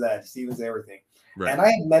 Steven's that, Steven's everything. Right. And I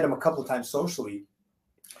had met him a couple of times socially.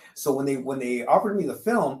 So when they offered me the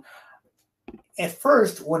film, at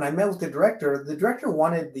first, when I met with the director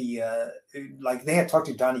wanted like they had talked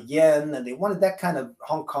to Donnie Yen, and they wanted that kind of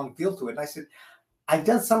Hong Kong feel to it. And I said, I've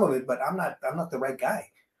done some of it, but I'm not the right guy.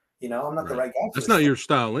 You know, I'm not the right guy. That's not your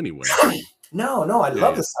style anyway. No, I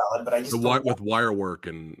love the salad, but I just with wire work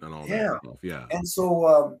and all that stuff. Yeah. And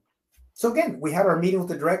so again, we had our meeting with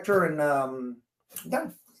the director, and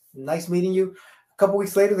nice meeting you. A couple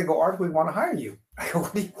weeks later, they go, Art, we want to hire you. I go,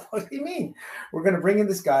 what do you mean? We're going to bring in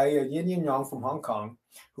this guy, Yin Yang from Hong Kong,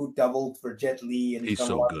 who doubled for Jet Li, and he's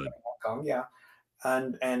so good. Hong Kong, yeah.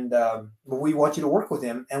 And we want you to work with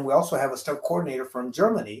him, and we also have a stunt coordinator from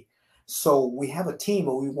Germany. So we have a team,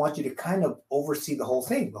 but we want you to kind of oversee the whole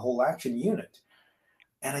thing, the whole action unit.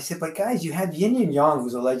 And I said, but guys, you have Yin Yang,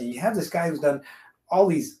 who's a legend. You have this guy who's done all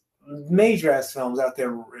these major ass films out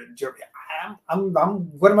there in Germany.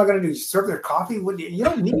 What am I going to do? Serve their coffee? You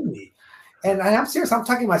don't need me. And I'm serious. I'm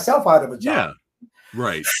talking myself out of a job. Yeah,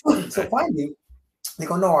 right. So finally, they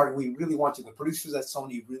go, no, Art, we really want you. The producers at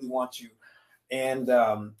Sony really want you. And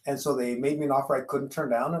so they made me an offer I couldn't turn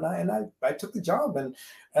down, and I took the job. And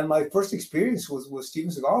my first experience with Steven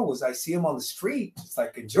Seagal was I see him on the street. It's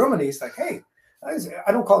like in Germany. It's like, hey,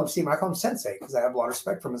 I don't call him Steven. I call him Sensei, because I have a lot of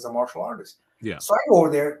respect for him as a martial artist. Yeah. So I go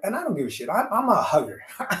over there, and I don't give a shit. I'm a hugger.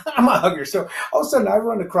 I'm a hugger. So all of a sudden, I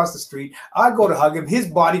run across the street. I go to hug him. His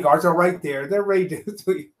bodyguards are right there. They're ready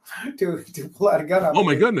to pull out a gun. Oh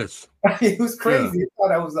my goodness! It was crazy. Yeah. I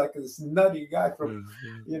thought I was like this nutty guy from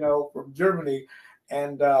from Germany,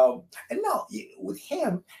 and no, with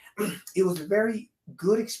him, it was a very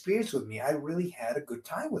good experience with me. I really had a good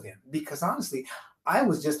time with him, because honestly, I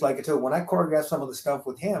was just like, when I choreographed some of the stuff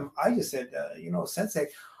with him, I just said, Sensei,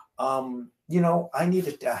 I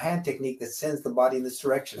need a hand technique that sends the body in this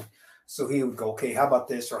direction. So he would go, okay, how about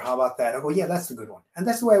this, or how about that? I go, yeah, that's the good one. And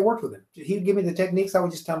that's the way I worked with him. He'd give me the techniques. I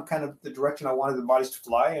would just tell him kind of the direction I wanted the bodies to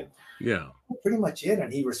fly, and pretty much it.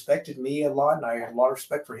 And he respected me a lot, and I had a lot of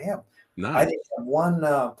respect for him. Nice. I didn't have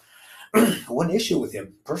one issue with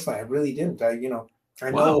him personally. I really didn't. I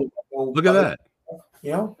know. Look at that.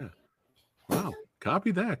 Yeah. Wow.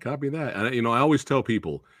 Copy that. And I always tell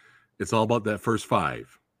people, it's all about that first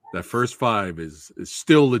 5. That first 5 is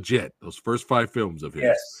still legit. Those first 5 films of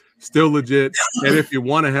his, still legit. And if you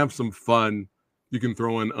want to have some fun, you can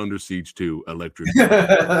throw in Under Siege 2, Electric.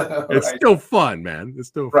 It's still fun, man. It's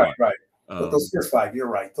still fun. Right. But those first 5, you're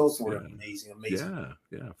right. Those were amazing. Yeah,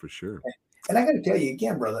 for sure. And I got to tell you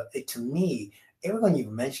again, brother, to me, everyone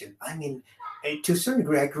you've mentioned, I mean, to a certain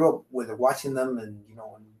degree, I grew up with watching them, and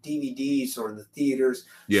on DVDs or in the theaters.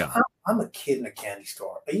 Yeah, so I'm a kid in a candy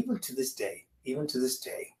store. Even to this day,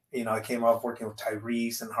 I came off working with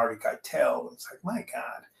Tyrese and Harvey Keitel. It's like, my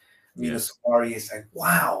God, Mina Safari. It's like,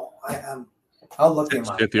 wow, I'll look at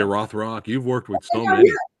my Cynthia Rothrock. You've worked with so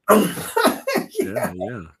many. Yeah.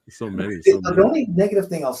 So many. The only negative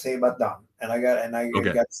thing I'll say about Dom, and I got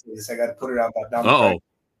to say this. I got to put it out about Dom.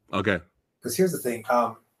 Okay. Because here's the thing.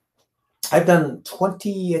 I've done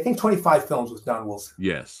 25 films with Don Wilson.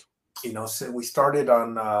 Yes. So we started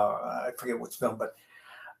on, I forget which film, but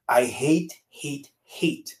I hate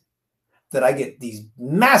that I get these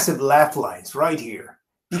massive laugh lines right here,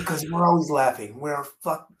 because we're always laughing.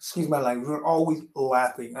 Excuse my language, we're always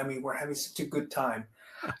laughing. I mean, we're having such a good time.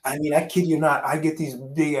 I mean, I kid you not, I get these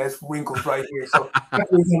big ass wrinkles right here. So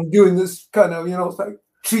I'm doing this kind of, it's like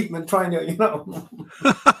treatment, trying to,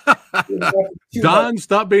 Don,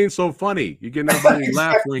 stop being so funny. You're getting everybody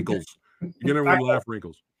laugh wrinkles.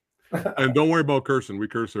 And don't worry about cursing. We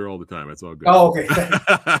curse here all the time. It's all good. Oh, okay.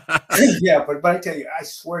 Yeah, but I tell you, I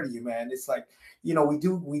swear to you, man, it's like, we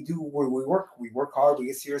work hard, we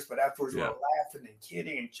get serious, but afterwards we're Yeah. laughing and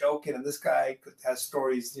kidding and joking, and this guy has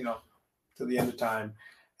stories, to the end of time,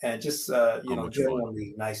 and just So much fun.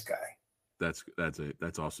 genuinely nice guy. That's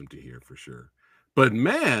awesome to hear for sure. But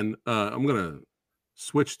man, I'm gonna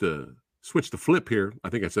switch the flip here. I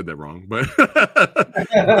think I said that wrong, but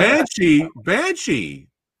Banshee.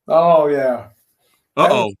 Oh yeah.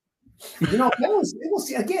 Uh-oh. It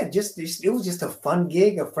was again it was just a fun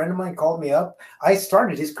gig. A friend of mine called me up. I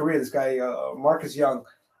started his career. This guy Marcus Young.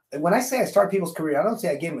 And when I say I start people's career, I don't say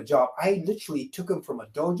I gave him a job. I literally took him from a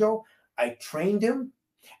dojo. I trained him,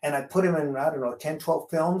 and I put him in, I don't know, 10, 12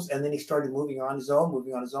 films, and then he started moving on his own,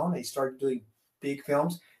 and he started doing big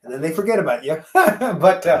films, and then they forget about you.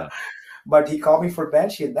 But he called me for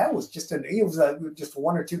Banshee, and that was just just a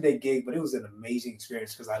 1 or 2 day gig, but it was an amazing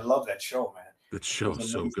experience because I love that show, man. That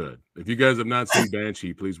show's so good. If you guys have not seen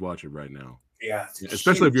Banshee, please watch it right now. Yeah,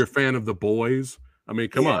 especially if you're a fan of The Boys. I mean,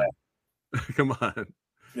 come on, come on.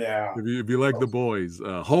 Yeah. If you like The Boys,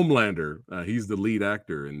 Homelander, he's the lead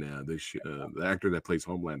actor, and the actor that plays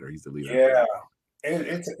Homelander, he's the lead actor. Yeah.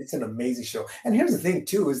 It's an amazing show. And here's the thing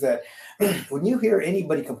too, is that when you hear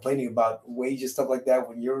anybody complaining about wages, stuff like that,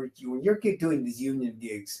 when you're doing these union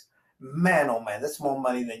gigs, man, oh man, that's more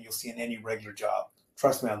money than you'll see in any regular job.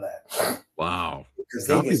 Trust me on that. Wow. Because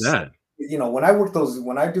that.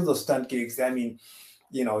 When I do those stunt gigs, I mean,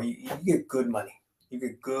 you get good money. You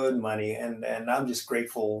get good money, and I'm just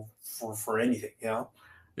grateful for anything, Yeah,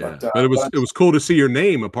 but it was cool to see your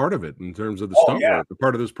name a part of it in terms of the stunt work, a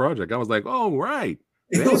part of this project. I was like, oh right,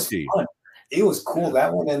 it was fun. It was cool,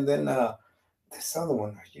 that one, and then this other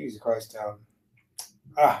one. Jesus Christ,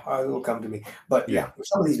 it will come to me. But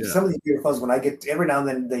some of these beautiful ones, when I get every now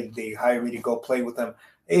and then they hire me to go play with them.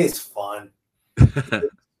 It's fun. It's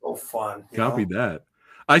so fun. Copy that.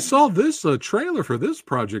 I saw this trailer for this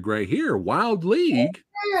project right here, Wild League.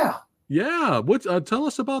 Yeah. What? Tell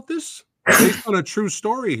us about this. Based on a true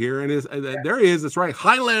story here, and there he is. That's right,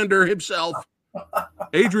 Highlander himself,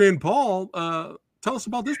 Adrian Paul. Tell us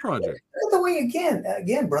about this project. The way again,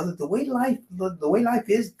 brother. The way life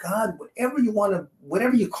is. God,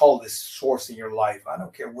 whatever you call this source in your life, I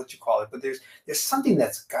don't care what you call it, but there's something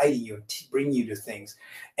that's guiding you and bringing you to things.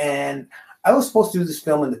 And I was supposed to do this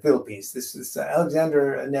film in the Philippines. This is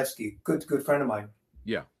Alexander Nevsky, good friend of mine.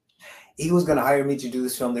 Yeah, he was going to hire me to do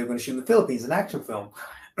this film. They were going to shoot in the Philippines, an action film.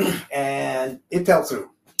 And it fell through.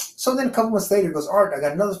 So then a couple months later, he goes, Art, I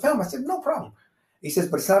got another film. I said, no problem. He says,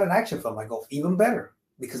 but it's not an action film. I go, even better,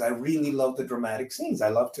 because I really love the dramatic scenes. I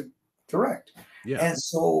love to direct. Yeah. And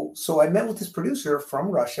so I met with this producer from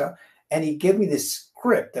Russia, and he gave me this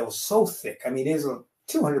script that was so thick. I mean, it was a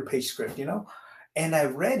 200-page script, and I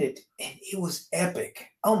read it, and it was epic.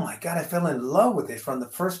 Oh my God, I fell in love with it from the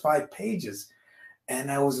first 5 pages. And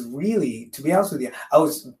I was really, to be honest with you, I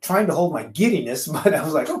was trying to hold my giddiness, but I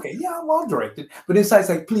was like, okay, yeah, I'll direct it. But inside, it's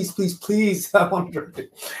like, please, I want to direct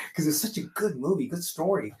it. Because it's such a good movie, good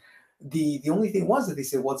story. The only thing was that they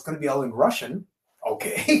said, well, it's going to be all in Russian.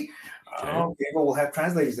 Okay. Okay, well, we'll have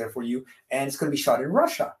translators there for you. And it's going to be shot in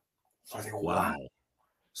Russia. So I think, wow.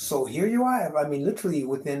 So here you are. I mean, literally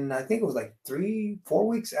within, I think it was like 3-4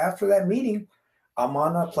 weeks after that meeting, I'm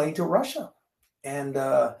on a plane to Russia. And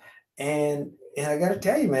I got to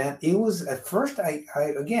tell you, man, it was at first, I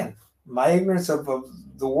again, my ignorance of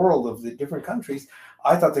the world, of the different countries,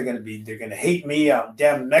 I thought they're going to hate me. I'm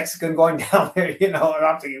damn Mexican going down there, and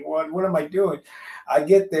I'm thinking, what am I doing? I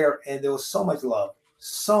get there, and there was so much love.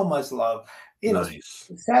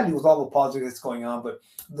 Nice. Sadly, with all the politics that's going on, but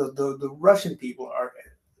the Russian people are,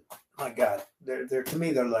 my God, they're to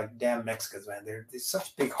me, they're like damn Mexicans, man. They're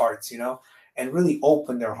such big hearts, and really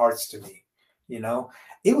open their hearts to me.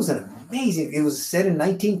 It was an amazing. It was set in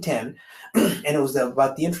 1910, and it was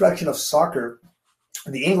about the introduction of soccer.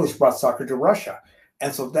 The English brought soccer to Russia,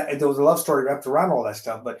 and so there was a love story wrapped around all that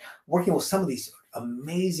stuff. But working with some of these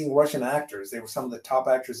amazing Russian actors, they were some of the top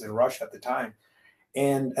actors in Russia at the time.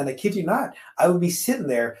 And I kid you not, I would be sitting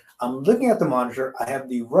there. I'm looking at the monitor. I have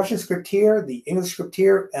the Russian script here, the English script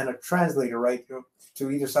here, and a translator right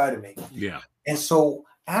to either side of me. Yeah. And so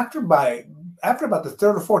after about the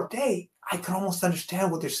 3rd or 4th day, I can almost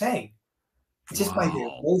understand what they're saying, just by their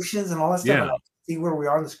emotions and all that stuff. Yeah. And I see where we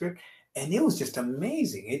are in the script, and it was just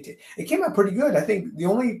amazing. It came out pretty good. I think the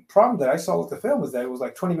only problem that I saw with the film was that it was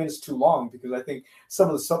like 20 minutes too long, because I think some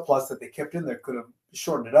of the subplots that they kept in there could have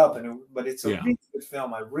shortened it up. But it's a really good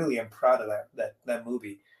film. I really am proud of that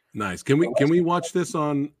movie. Nice. Can we watch this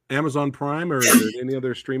on Amazon Prime or any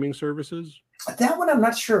other streaming services? That one I'm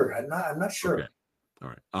not sure. I'm not sure. Okay. All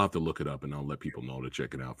right, I'll have to look it up, and I'll let people know to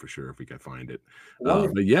check it out for sure if we can find it.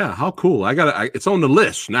 Wonderful. But yeah, how cool! It's on the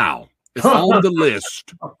list now. It's on the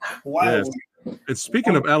list. Wow. Yes. And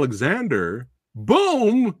speaking of Alexander,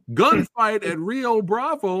 boom, gunfight at Rio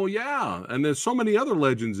Bravo. Yeah, and there's so many other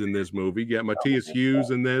legends in this movie. You got Matthias Hughes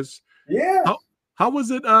in this. Yeah. How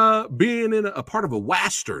was it being in a part of a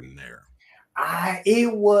Western there?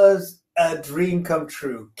 It was a dream come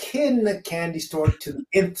true. Kid in a candy store to the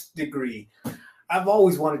nth degree. I've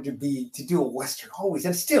always wanted to do a Western, always,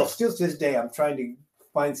 and still to this day, I'm trying to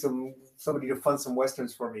find somebody to fund some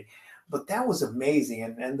Westerns for me. But that was amazing.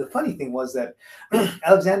 And the funny thing was that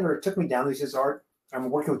Alexander took me down. He says, Art, I'm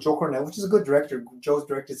working with Joe Cornell, which is a good director. Joe's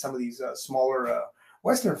directed some of these smaller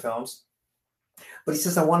Western films. But he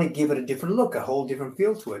says, I want to give it a different look, a whole different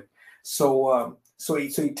feel to it. So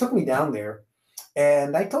he took me down there.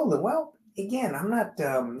 And I told him, well, again, I'm not,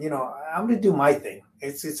 I'm going to do my thing.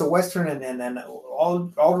 It's a Western, and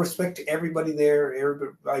all respect to everybody there.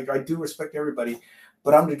 I do respect everybody.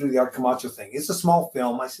 But I'm going to do the Art Camacho thing. It's a small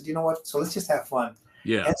film. I said, you know what? So let's just have fun.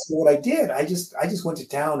 Yeah. And so what I did, I just went to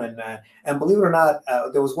town, and believe it or not,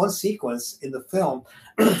 there was one sequence in the film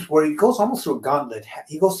where he goes almost through a gauntlet.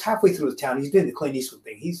 He goes halfway through the town. He's doing the Clint Eastwood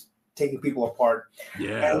thing. He's taking people apart.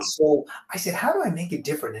 Yeah. And so I said, how do I make it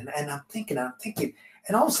different? And I'm thinking,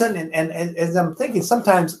 and all of a sudden, and as I'm thinking,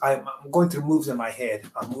 sometimes I'm going through moves in my head.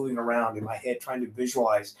 I'm moving around in my head, trying to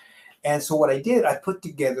visualize. And so what I did, I put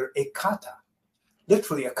together a kata.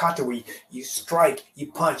 Literally a kata where you strike,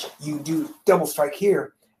 you punch, you do double strike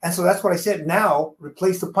here. And so that's what I said. Now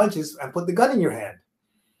replace the punches and put the gun in your hand.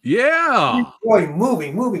 Yeah. Boy,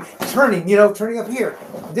 moving, turning up here,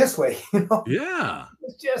 this way, Yeah.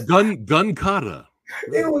 It's just gun kata.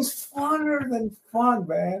 It was funner than fun,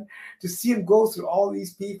 man, to see him go through all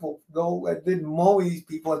these people, go and then mow these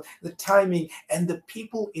people, and the timing, and the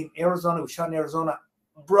people in Arizona, who shot in Arizona,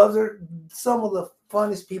 brother, some of the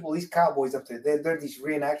funnest people, these cowboys up there, they're these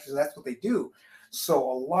reenactors, and that's what they do. So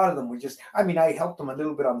a lot of them were just, I helped them a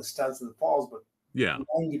little bit on the stunts and the falls, but yeah,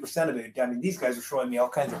 90% of it, these guys were showing me all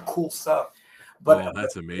kinds of cool stuff. But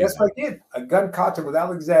that's amazing. That's what I did, a gun kata with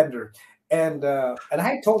Alexander. And I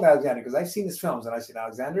had told Alexander, because I've seen his films, and I said,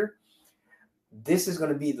 Alexander, this is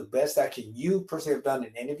going to be the best action you personally have done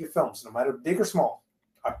in any of your films, no matter big or small.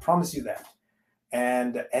 I promise you that.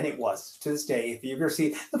 And it was, to this day. If you ever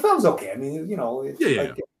see the film's okay.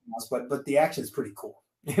 It's but the action's pretty cool.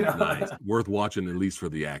 Nice. Worth watching, at least for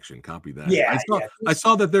the action. Copy that. Yeah. I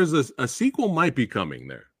saw that there's a sequel might be coming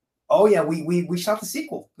there. Oh yeah, we shot the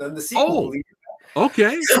sequel. The sequel. Oh,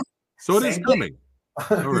 okay. So it is coming.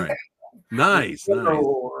 All right. Nice.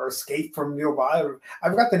 Or Escape from Nearby. I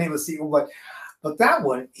forgot the name of the sequel, but that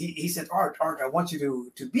one, he said, Art, I want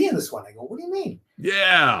you to be in this one. I go, what do you mean?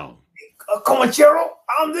 Yeah. Comanchero,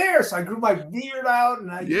 I'm there. So I grew my beard out, and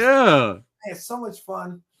I had so much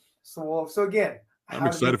fun. So again, I'm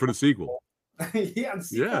excited for the sequel. Yeah.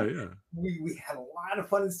 We had a lot of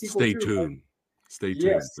fun in the sequel. Stay tuned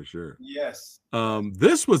for sure. Yes.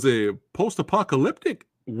 This was a post-apocalyptic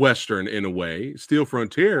Western in a way, Steel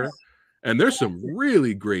Frontier. And there's some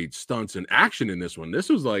really great stunts and action in this one. This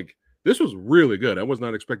was really good. I was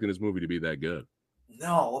not expecting this movie to be that good.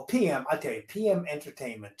 No, PM, I tell you, PM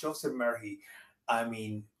Entertainment, Joseph Murphy. I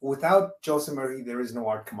mean, without Joseph Murphy, there is no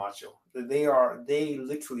Art Camacho. They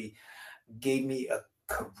literally gave me a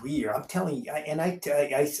career. I'm telling you, I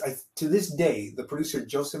to this day, the producer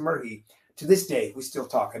Joseph Murphy, to this day, we still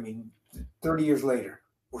talk. I mean, 30 years later,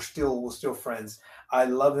 we're still friends. I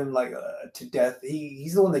love him like to death.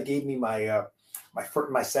 He's the one that gave me my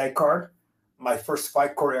SAG card, my first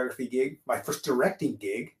fight choreography gig, my first directing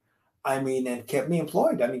gig. And kept me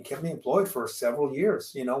employed for several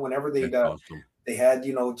years. Whenever they had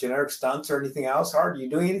generic stunts or anything else. Art, you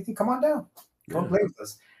doing anything? Come on down, come play with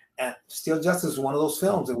us. And Steel Justice was one of those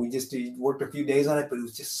films that we just worked a few days on it, but it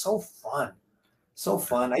was just so fun.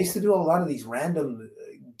 I used to do a lot of these random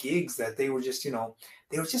gigs that they were just they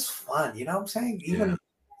were just fun. You know what I'm saying? Even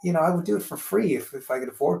I would do it for free if I could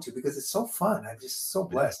afford to, because it's so fun. I'm just so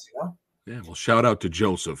blessed. Yeah. Well, shout out to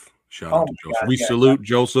Joseph. Joseph. We salute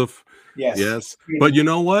Joseph. Yes. But you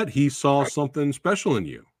know what? He saw something special in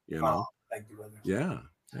you. Thank you, brother. Yeah.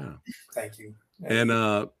 Thank you.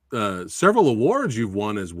 And several awards you've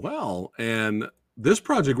won as well. And this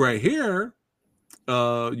project right here,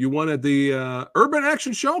 you won at the Urban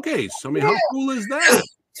Action Showcase. I mean, how cool is that?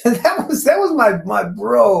 that was my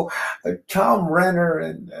bro, Tom Renner,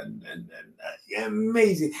 and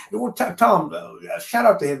amazing. Tom, shout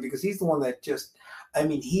out to him, because he's the one that just.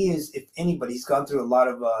 He is, if anybody, he's gone through a lot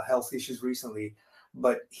of health issues recently,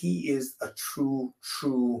 but he is a true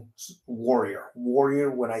warrior.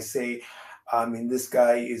 Warrior, when I say, I mean, this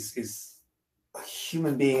guy is a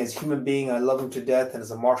human being. As a human being, I love him to death, and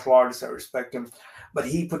as a martial artist, I respect him. But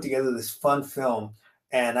he put together this fun film,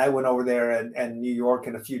 and I went over there and New York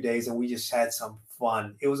in a few days, and we just had some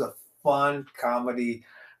fun. It was a fun comedy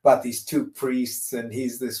about these two priests, and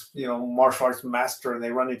he's this, martial arts master, and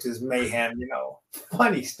they run into this mayhem,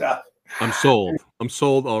 funny stuff. I'm sold. I'm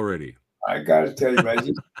sold already. I gotta tell you, man,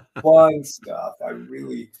 just fun stuff. I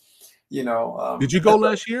really, Did you go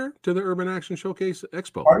last year to the Urban Action Showcase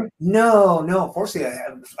Expo? Pardon? No.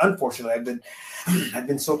 Unfortunately, I've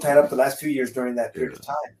been so tied up the last few years during that period of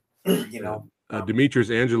time. Demetrius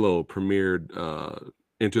Angelo premiered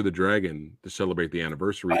Into the Dragon to celebrate the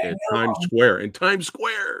anniversary at Times Square. In Times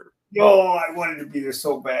Square. Yo, I wanted to be there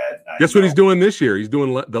so bad. Guess what he's doing this year? He's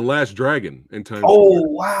doing The Last Dragon in Times Square. Oh,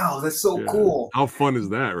 wow. That's so cool. How fun is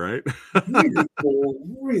that, right? Really cool.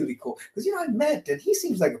 Really cool. Because, I met, and he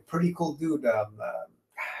seems like a pretty cool dude.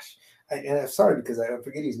 And I'm sorry because I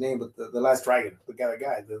forget his name, but the Last Dragon, the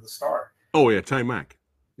guy, the star. Oh, yeah, Ty Mack.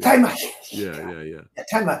 Ty Mack. Yeah.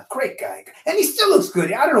 Ty Mack, great guy. And he still looks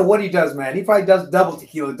good. I don't know what he does, man. He probably does double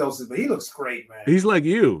tequila doses, but he looks great, man. He's like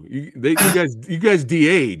you. You guys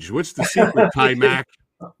de-age. What's the secret, Ty Mack?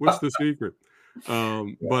 What's the secret?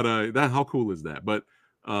 But how cool is that? But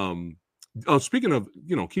speaking of,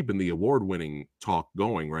 keeping the award-winning talk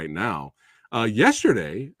going right now,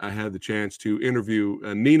 yesterday I had the chance to interview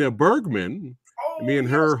Nina Bergman. Me and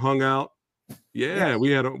her hung out. Yeah, we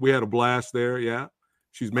had a blast there. Yeah.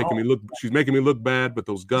 She's making me look bad, but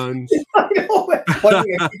those guns.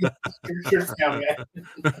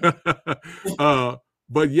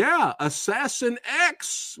 But yeah, Assassin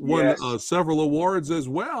X won several awards as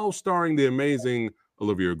well, starring the amazing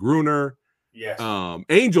Olivia Gruner. Yes.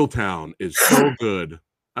 Angel Town is so good.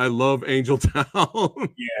 I love Angel Town.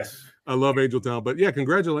 Yes. I love Angel Town. But yeah,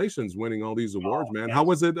 congratulations winning all these awards, man. Yes. How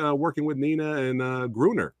was it working with Nina and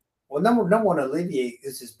Gruner? Well, number one, Olivier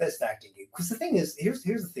is his best acting gig. Because the thing is, here's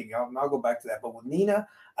the thing. I'll go back to that. But with Nina,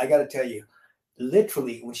 I got to tell you,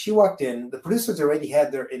 literally, when she walked in, the producers already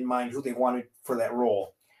had in mind who they wanted for that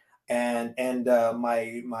role. And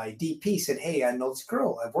my DP said, hey, I know this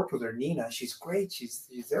girl. I've worked with her, Nina. She's great. She's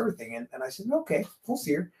everything. And I said, okay, we'll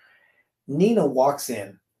see her. Nina walks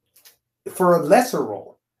in for a lesser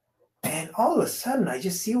role. And all of a sudden, I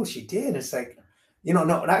just see what she did. It's like,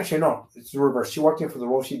 no, it's the reverse. She walked in for the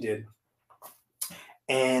role she did.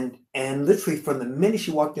 And literally from the minute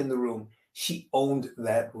she walked in the room, she owned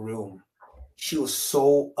that room. She was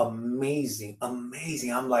so amazing. I'm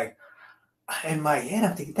like, in my head,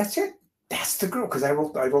 I'm thinking, that's it. That's the girl. Because I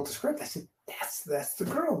wrote the script. I said, that's the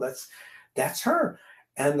girl. That's her.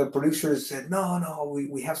 And the producers said, no,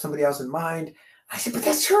 we have somebody else in mind. I said, but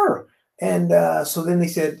that's her. And so then they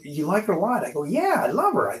said, you like her a lot? I go, yeah, I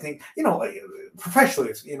love her. I think,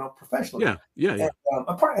 professionally. Yeah.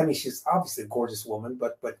 And, she's obviously a gorgeous woman,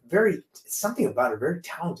 but something about her, very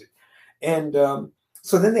talented. And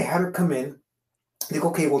so then they had her come in. They go,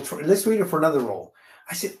 okay, well, let's read her for another role.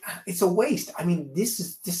 I said, it's a waste. I mean, this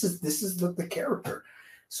is the character.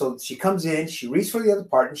 So she comes in, she reads for the other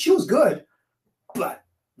part, and she was good. But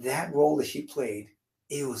that role that she played,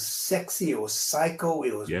 it was sexy, it was psycho,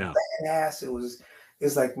 it was badass. It was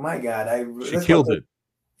like, my God, she killed it.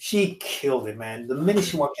 She killed it, man. The minute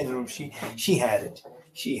she walked in the room, she had it.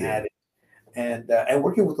 She had it. And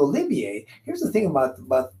working with Olivier, here's the thing about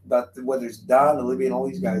whether it's Don, Olivier, and all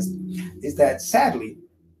these guys, is that sadly,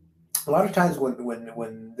 a lot of times when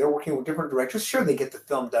they're working with different directors, sure, they get the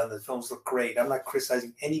film done. The films look great. I'm not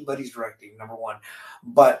criticizing anybody's directing, number one.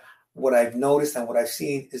 But what I've noticed and what I've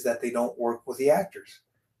seen is that they don't work with the actors.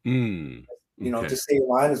 Just say a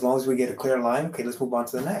line, as long as we get a clear line, okay, let's move on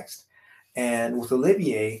to the next. And with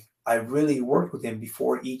Olivier, I really worked with him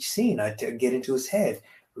before each scene. I get into his head,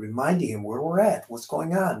 reminding him where we're at, what's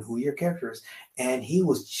going on, who your character is. And he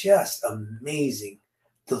was just amazing.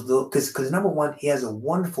 Because number one, he has a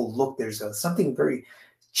wonderful look. There's something very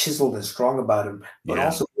chiseled and strong about him, but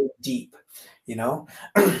also very deep.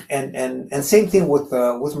 And same thing with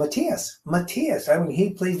Matthias. Matthias, I mean,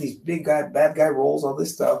 he plays these bad guy roles, all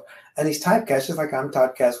this stuff, and he's typecast just like I'm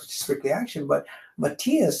typecast, which is strictly action. But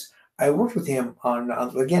Matthias, I worked with him on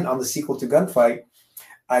the sequel to Gunfight.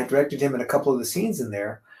 I directed him in a couple of the scenes in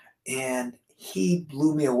there, and he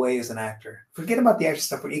blew me away as an actor. Forget about the action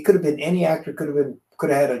stuff. It could have been any actor, could have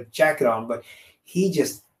had a jacket on, but he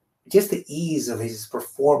just the ease of his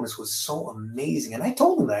performance was so amazing. And I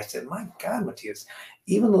told him that. I said, my God, Matthias,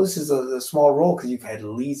 even though this is a small role because you've had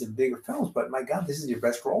leads in bigger films, but my God, this is your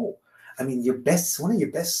best role. I mean, one of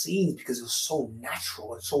your best scenes because it was so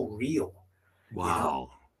natural and so real. Wow.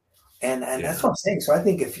 And Yeah. that's what I'm saying. So I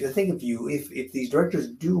think if these directors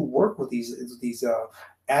do work with these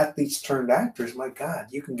athletes turned actors, my God,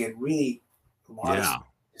 you can get really a lot of Yeah.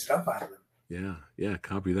 stuff out of them. Yeah. Yeah.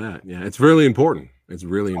 Copy that. Yeah. It's really important. It's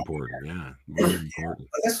really important. Yeah. Really important.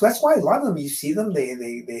 That's why a lot of them, you see them,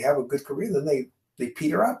 they have a good career, then they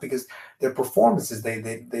peter out because their performances, they and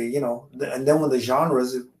then when the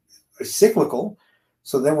genres are cyclical,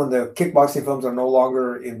 so then when the kickboxing films are no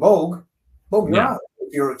longer in vogue, boom, you're Yeah. out.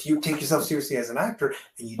 If you take yourself seriously as an actor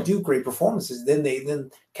and you do great performances,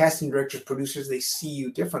 then casting directors, producers, they see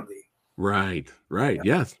you differently. Right. Right.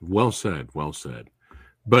 Yes. Well said. Well said.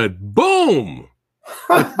 But boom,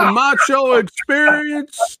 the Camacho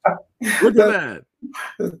experience. Look at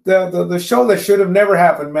the, that. the show that should have never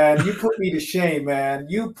happened, man. You put me to shame, man.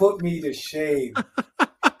 You put me to shame.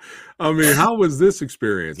 I mean, how was this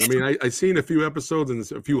experience? I mean, I seen a few episodes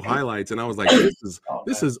and a few highlights, and I was like, Oh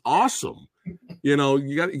this man. is awesome. You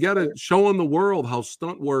got to show in the world how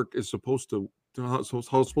stunt work is supposed to how it's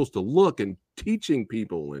supposed to look, and teaching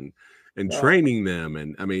people and No, training them.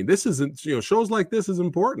 And I mean, this isn't shows like this is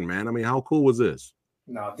important, man. I mean, how cool was this?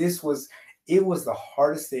 no, it was the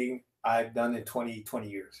hardest thing I've done in 20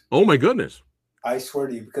 years. Oh my goodness. I swear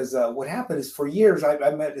to you, because what happened is for years I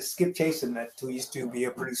met Skip Chasen, who used to be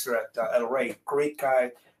a producer at El Rey. Great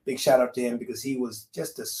guy. Big shout out to him because he was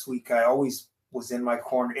just a sweet guy. Always was in our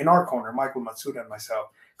corner, Michael Matsuda and myself,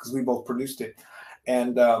 because we both produced it.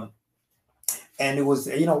 And it was,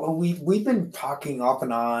 we've been talking off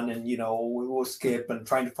and on, and we will Skip and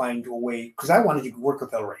trying to find a way, because I wanted to work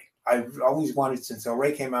with El Rey. I've always wanted since El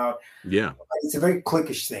Rey came out. Yeah. It's a very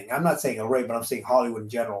cliquish thing. I'm not saying El Rey, but I'm saying Hollywood in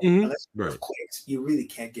general. Mhm. Unless you Right. have clicks, you really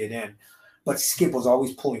can't get in. But Skip was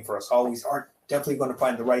always pulling for us. Always are definitely going to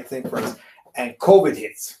find the right thing for us. And COVID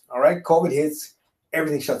hits. All right, COVID hits.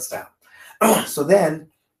 Everything shuts down. So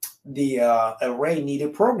then the El Rey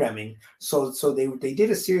needed programming. So they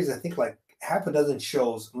did a series. I think like half a dozen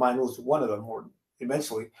shows. Mine was one of them, or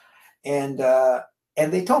eventually.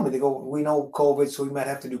 And they told me, they go, we know COVID, so we might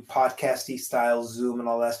have to do podcasty style Zoom and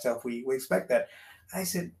all that stuff. We expect that. I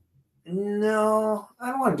said, no, I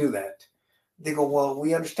don't want to do that. They go, well,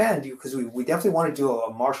 we understand you, because we definitely want to do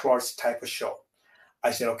a martial arts type of show.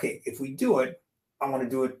 I said, okay, if we do it, I want to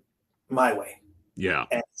do it my way. Yeah.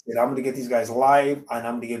 And I said, I'm going to get these guys live, and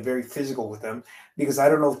I'm going to get very physical with them, because I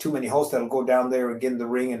don't know too many hosts that'll go down there and get in the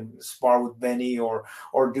ring and spar with Benny or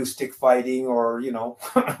do stick fighting, or you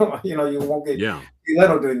won't get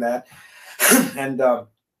Leto doing that. and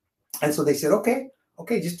so they said, okay,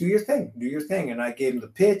 just do your thing. And I gave them the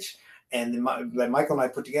pitch, and then Michael and I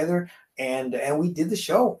put together, and we did the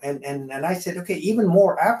show. And I said, okay, even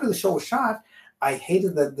more after the show was shot, I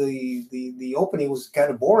hated that the opening was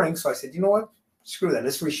kind of boring. So I said, you know what? Screw that.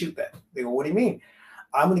 Let's reshoot that. They go, what do you mean?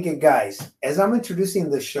 I'm going to get guys, as I'm introducing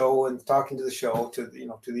the show and talking to the show to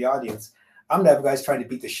the audience, I'm going to have guys trying to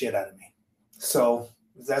beat the shit out of me. So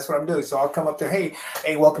that's what I'm doing. So I'll come up there, hey,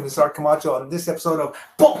 welcome to Art Camacho on this episode of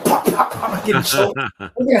Boom, Pop, Pop, Pop, getting choked.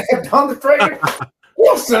 We're going to have Don the Dragon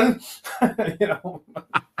Wilson.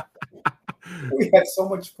 We had so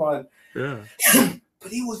much fun. Yeah.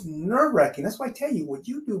 But it was nerve-wracking. That's why I tell you, what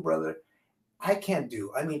you do, brother, I can't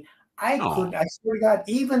do. I mean, I couldn't, I swear to God,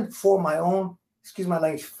 even for my own, excuse my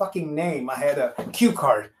language, fucking name, I had a cue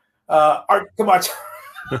card. Art Camacho.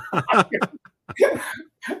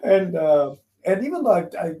 and even though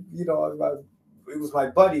it was my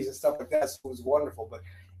buddies and stuff like that, so it was wonderful. But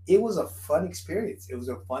it was a fun experience.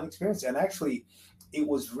 And actually, it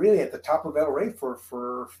was really at the top of El Rey for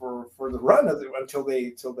the run of it, until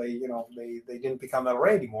they didn't become El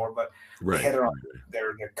Rey anymore. But they had it on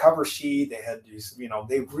their cover sheet. They had these,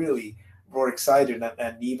 they really were excited,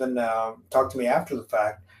 and even talked to me after the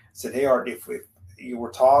fact. Said, hey Art, if you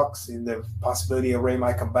were talks and the possibility of Ray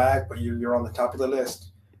might come back, but you're on the top of the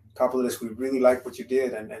list. We really like what you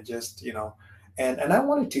did, and just and I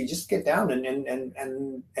wanted to just get down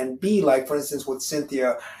and be like, for instance, what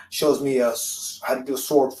Cynthia shows me how to do a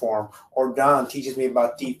sword form, or Don teaches me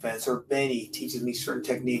about defense, or Benny teaches me certain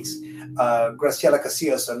techniques. Graciela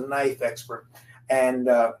Casillas, a knife expert, and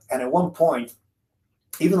at one point,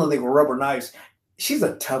 even though they were rubber knives, she's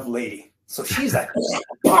a tough lady. So she's like,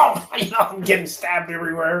 I'm getting stabbed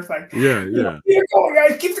everywhere. It's like, yeah. Keep going,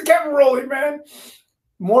 guys. Keep the camera rolling, man.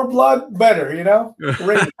 More blood, better,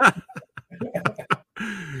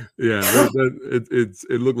 Yeah,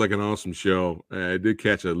 it looked like an awesome show. I did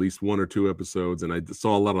catch at least one or two episodes, and I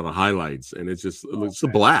saw a lot of the highlights, and it looks a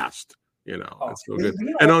blast. It's so good.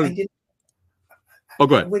 Go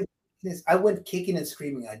ahead. I went kicking and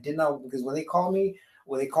screaming. I did not, because when they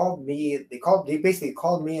basically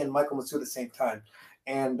called me and Michael Matsuda at the same time,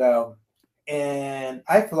 and And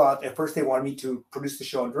I thought at first they wanted me to produce the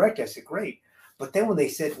show and direct it. I said, great. But then when they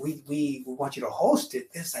said we want you to host it,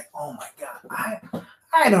 it's like, oh my God,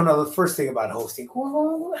 I don't know the first thing about hosting.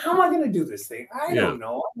 Well, how am I going to do this thing? I don't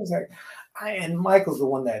know. I was like, and Michael's the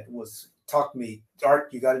one that was talking to me,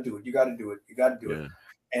 Art, you got to do it. You got to do it. You got to do it.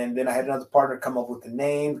 And then I had another partner come up with the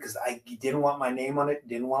name because I didn't want my name on it,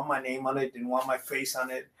 didn't want my face on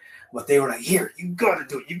it. But they were like, here, you got to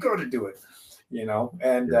do it. You got to do it. You know,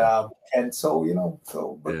 and so, you know,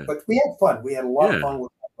 but we had fun. We had a lot of fun with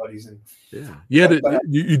my buddies. And you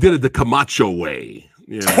did it the Camacho way.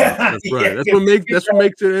 Yeah, that's right. That's what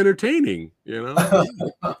makes it entertaining, you know,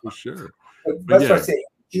 for sure. But that's what I say.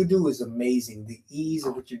 What you do is amazing. The ease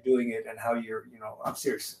of what you're doing it and how you're, you know, I'm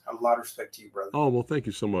serious. A lot of respect to you, brother. Oh, well, thank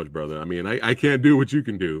you so much, brother. I mean, I can't do what you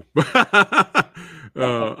can do.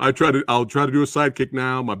 I'll try to do a sidekick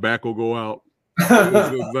now. My back will go out. It's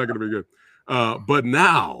not going to be good. But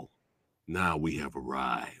now we have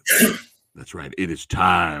arrived. That's right. It is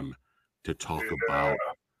time to talk about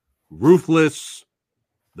Ruthless.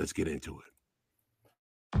 Let's get into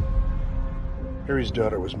it. Harry's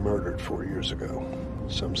daughter was murdered 4 years ago.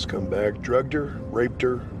 Some scumbag drugged her, raped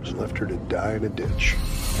her, and left her to die in a ditch.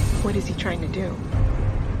 What is he trying to do?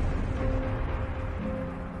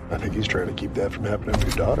 I think he's trying to keep that from happening to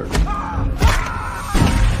your daughter.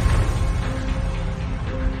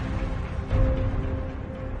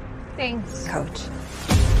 Thanks, Coach.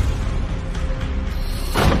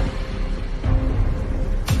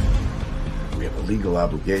 We have a legal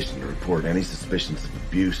obligation to report any suspicions of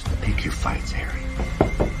abuse. Pick your fights, Harry.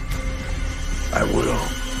 I will.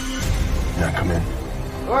 Now come in.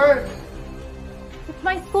 What? It's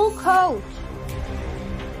my school coach.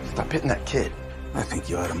 Stop hitting that kid. I think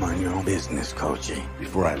you ought to mind your own business, Coachy.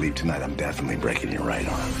 Before I leave tonight, I'm definitely breaking your right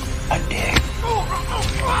arm. A dick.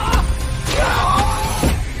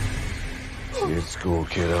 See you at school,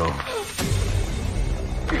 kiddo.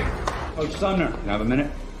 Coach Sumner, you have a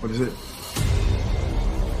minute? What is it?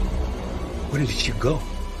 Where did you go?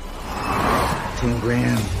 10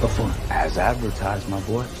 grand of fun. As advertised, my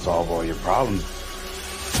boy. Solve all your problems.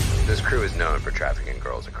 This crew is known for trafficking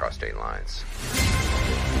girls across state lines.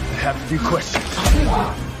 I have a few questions.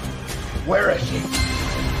 Where is she?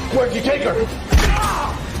 Where'd you take her?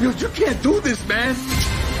 You can't do this, man.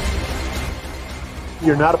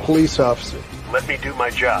 You're not a police officer. Let me do my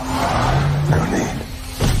job. Ronnie.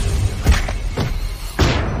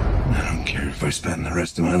 I don't care if I spend the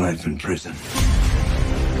rest of my life in prison.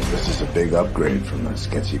 This is a big upgrade from the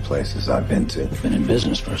sketchy places I've been to. I've been in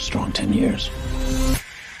business for a strong 10 years.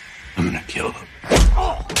 I'm gonna kill them.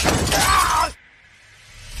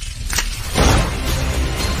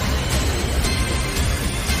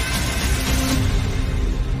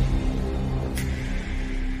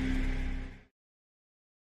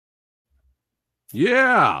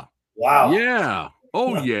 Yeah. Wow. Yeah.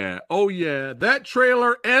 Oh, yeah. Oh, yeah. That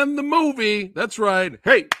trailer and the movie. That's right.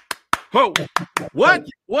 Hey. Ho. What?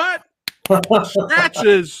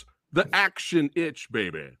 Scratches the action itch,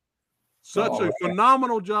 baby. Such a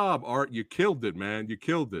phenomenal job, Art. You killed it, man. You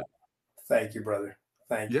killed it. Thank you, brother.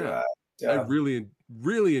 Thank you. I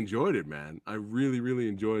really enjoyed it, man. I really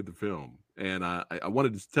enjoyed the film. And I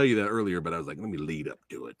wanted to tell you that earlier, but I was like, let me lead up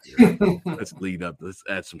to it here. Let's lead up. Let's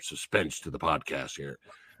add some suspense to the podcast here.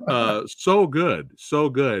 So good.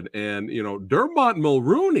 And, you know, Dermot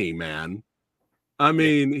Mulroney, man. I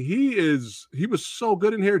mean, he was so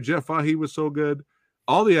good in here. Jeff Fahey was so good.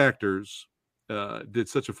 All the actors did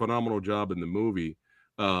such a phenomenal job in the movie.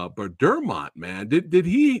 But Dermot, man,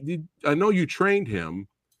 did I know you trained him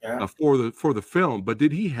for the film, but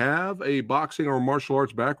did he have a boxing or martial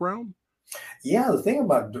arts background? Yeah, the thing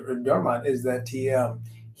about Dermot is that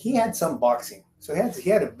he had some boxing, so he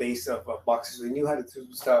had a base of boxing, so he knew how to do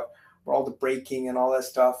stuff for all the breaking and all that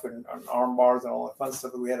stuff, and arm bars and all that fun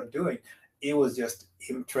stuff that we had him doing. It was just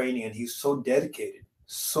him training, and he's so dedicated,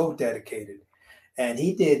 and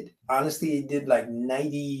he did like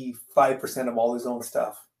 95% of all his own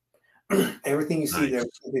stuff. Everything you see there,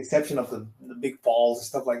 with the exception of the big falls and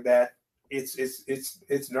stuff like that, it's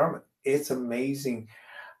Dermot. It's amazing.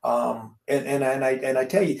 And I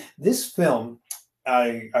tell you, this film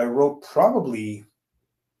I wrote probably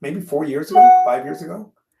maybe 5 years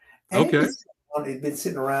ago. And it'd been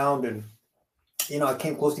sitting around, and you know, I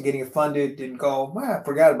came close to getting it funded, didn't go. I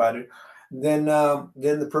forgot about it. Then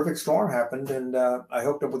the perfect storm happened, and I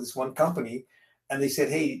hooked up with this one company, and they said,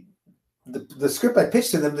 hey, the script I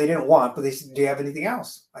pitched to them they didn't want, but they said, do you have anything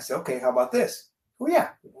else? I said, okay, how about this? Well, yeah,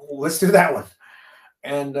 let's do that one.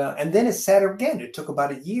 And then it sat again. It took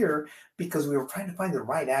about a year because we were trying to find the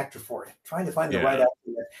right actor for it, trying to find the right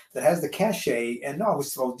actor that that has the cachet and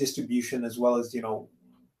also distribution as well as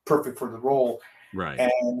perfect for the role. Right.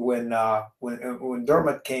 And when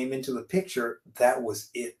Dermot came into the picture, that was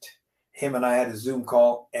it. Him and I had a Zoom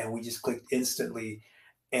call, and we just clicked instantly,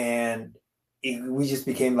 and we just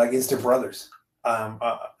became like instant brothers.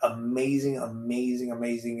 Amazing, amazing,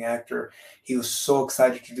 amazing actor. He was so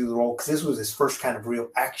excited to do the role because this was his first kind of real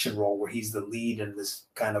action role where he's the lead in this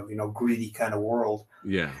kind of greedy kind of world.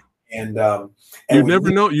 Yeah. And you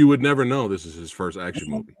would never know this is his first action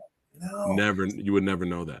movie. No. You would never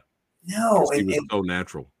know that. No. He was so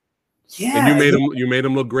natural. Yeah. And you made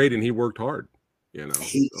him look great, and he worked hard.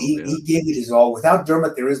 He gave it his all. Without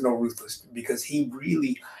Dermot, there is no Ruthless, because he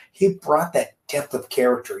brought that depth of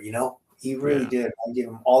character, He really did. I give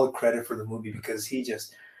him all the credit for the movie because he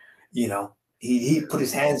just, he put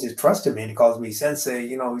his trust in me, and he calls me sensei.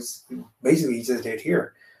 He says,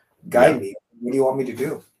 here, guide me. What do you want me to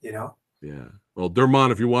do? Yeah. Well,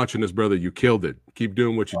 Dermot, if you're watching this, brother, you killed it. Keep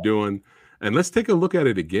doing what you're doing. And let's take a look at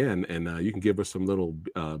it again. And you can give us some little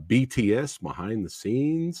BTS behind the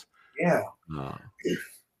scenes. Yeah.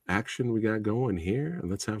 Action we got going here. And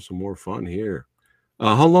let's have some more fun here.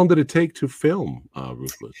 How long did it take to film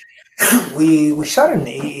Ruthless? We shot it in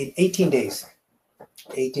 18 days.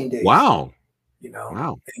 18 days. Wow.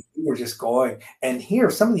 Wow. We were just going. And here,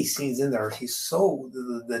 some of these scenes in there, he's so,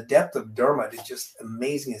 the depth of Dermot is just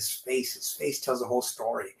amazing. His face tells the whole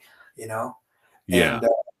story, Yeah.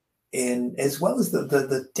 And as well as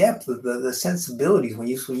the depth of the sensibilities when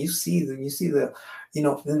you see the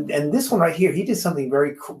and this one right here, he did something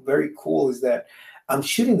very cool, is that I'm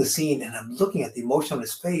shooting the scene and I'm looking at the emotion on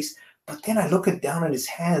his face, but then I look down at his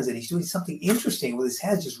hands, and he's doing something interesting with his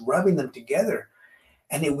hands, just rubbing them together.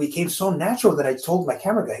 And it became so natural that I told my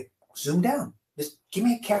camera guy, zoom down, just give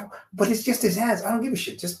me a camera. But it's just his hands. I don't give a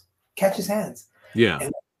shit. Just catch his hands. Yeah.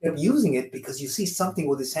 And I'm using it because you see something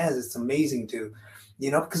with his hands. It's amazing to,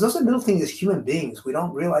 because those are little things as human beings we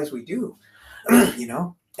don't realize we do,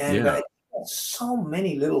 and so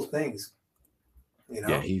many little things,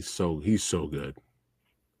 Yeah, he's so good,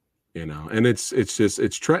 and it's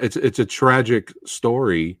a tragic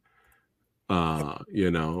story,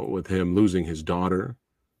 with him losing his daughter,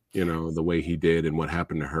 the way he did and what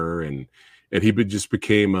happened to her, and he just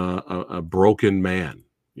became a broken man,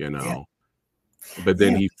 but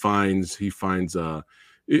then he finds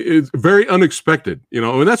it's very unexpected,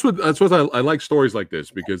 and that's what I like stories like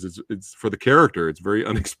this, because it's for the character. It's very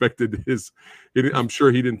unexpected. I'm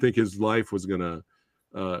sure he didn't think his life was gonna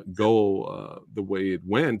go the way it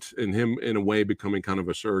went, and him in a way becoming kind of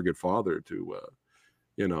a surrogate father to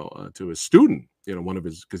his student, one of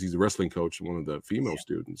his, because he's a wrestling coach, one of the female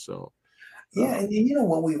students. So and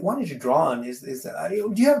what we wanted to draw on is do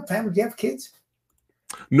you have a family? Do you have kids?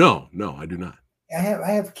 No, I do not. I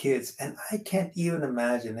have kids, and I can't even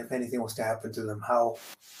imagine if anything was to happen to them, how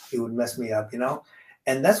it would mess me up,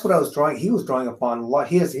 And that's what I was drawing. He was drawing upon a lot.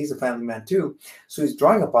 He's a family man too, so he's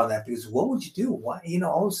drawing upon that, because what would you do? Why,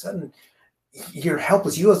 all of a sudden you're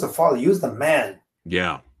helpless. You as the father, you as the man,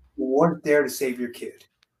 you weren't there to save your kid.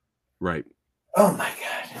 Right. Oh my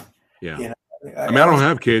God. Yeah. I don't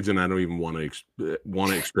have kids, and I don't even want to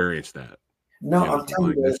experience that. No, I'm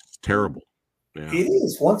telling you, it's terrible. Yeah. It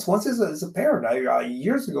is. Once as a parent,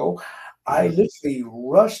 years ago, I literally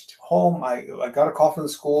rushed home. I got a call from the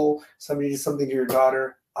school. Somebody did something to your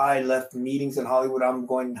daughter. I left meetings in Hollywood. I'm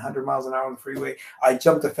going 100 miles an hour on the freeway. I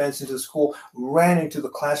jumped the fence into the school, ran into the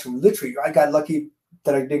classroom. Literally, I got lucky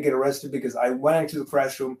that I did get arrested, because I went into the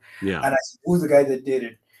classroom and I said, who's the guy that did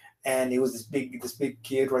it? And it was this big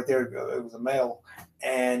kid right there. It was a male.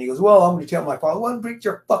 And he goes, well, I'm going to tell my father. Well, bring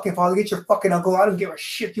your fucking father. Get your fucking uncle. I don't give a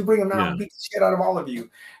shit. You bring him now and beat the shit out of all of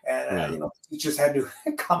you. And, he just had to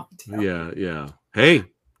calm down. Yeah. Hey,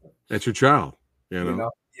 that's your child, Yeah.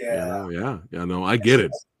 No, I get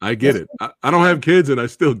it. I don't have kids, and I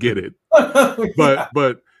still get it.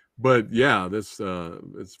 But yeah, this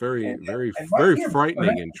it's very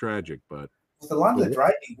frightening and tragic. But with a lot of the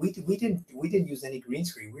driving, we didn't use any green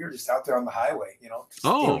screen. We were just out there on the highway,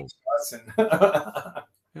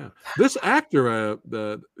 Yeah, this actor,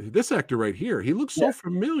 this actor right here, he looks so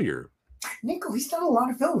familiar. Nico, he's done a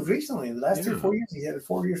lot of films recently. In the last 3-4 years, he had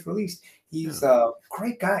 4 years released. He's a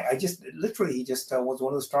great guy. He just was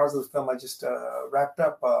one of the stars of the film I just wrapped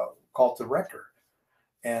up, called Director,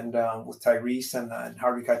 and with Tyrese and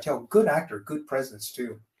Harvey Keitel. Good actor, good presence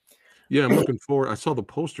too. Yeah, I'm looking forward. I saw the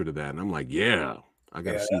poster to that, and I'm like, I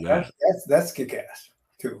gotta see that. That's kick ass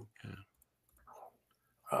too.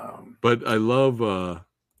 Yeah. But I love the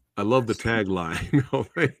tagline.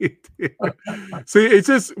 See, it's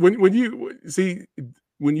just when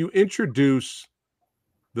you introduce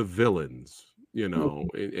the villains, you know,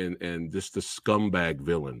 and just the scumbag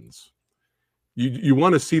villains. You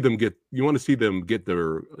want to see them get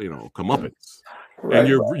their, you know, comeuppance. And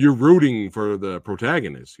you're rooting for the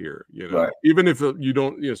protagonist here, you know, even if you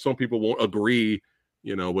don't, you know, some people won't agree,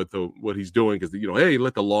 you know, with what he's doing because, you know, hey,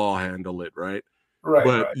 let the law handle it, right?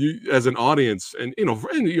 But you, as an audience, and you know,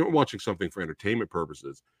 and you're watching something for entertainment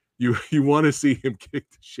purposes, you want to see him kick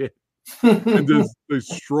the shit and just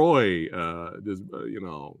destroy, you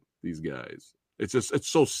know, these guys. It's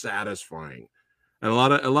so satisfying, and a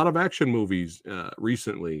lot of action movies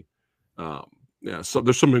recently. Yeah, so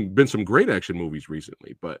there's been some great action movies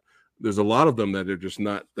recently, but there's a lot of them that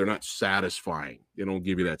they're not satisfying. They don't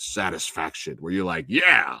give you that satisfaction where you're like,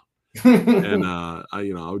 yeah. And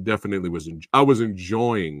I definitely was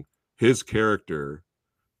enjoying his character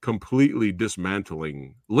completely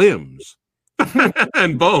dismantling limbs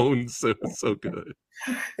and bones. It was so good.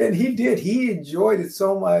 And he enjoyed it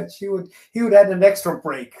so much. He would add an extra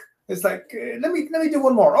break. It's like, let me do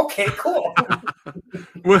one more. Okay, cool.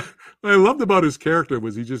 What I loved about his character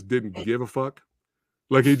was he just didn't give a fuck.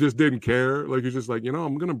 Like he just didn't care. Like he's just like, you know,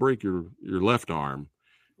 I'm gonna break your left arm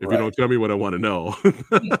if you don't tell me what I want to know.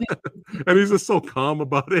 And he's just so calm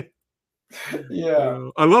about it. Yeah.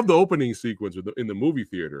 I love the opening sequence in the movie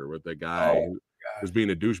theater with the guy who was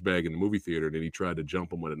being a douchebag in the movie theater, and then he tried to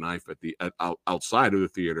jump him with a knife outside of the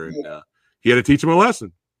theater, and he had to teach him a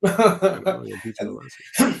lesson.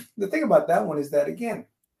 The thing about that one is that, again,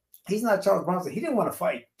 he's not Charles Bronson. He didn't want to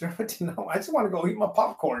fight. No, I just want to go eat my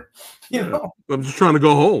popcorn. You know, I'm just trying to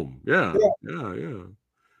go home. Yeah.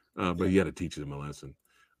 But he had to teach them a lesson.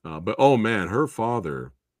 But oh man, her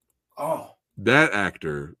father. Oh, that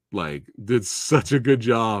actor like did such a good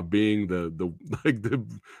job being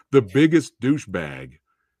the biggest douchebag.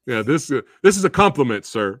 Yeah, this is a compliment,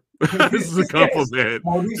 sir. This is a compliment.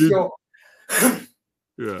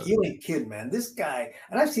 Yeah, he ain't kidding, man. This guy,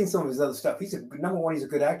 and I've seen some of his other stuff. He's number one. He's a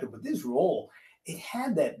good actor, but this role, it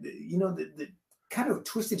had that, you know, the kind of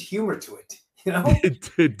twisted humor to it. You know,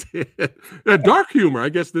 it did. Dark humor. I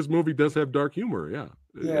guess this movie does have dark humor.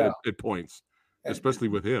 Yeah. At points, especially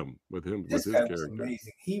with him. This guy was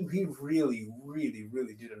amazing. He really, really,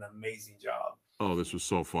 really did an amazing job. Oh, this was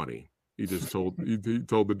so funny. He just told he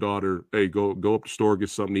told the daughter, "Hey, go up to the store,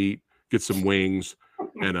 get something to eat, get some wings."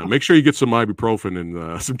 And make sure you get some ibuprofen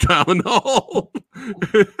and some Tylenol.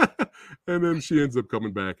 And then she ends up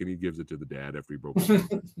coming back and he gives it to the dad after he broke his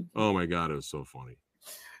arm. Oh my God, it was so funny.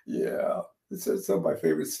 Yeah, it's some of my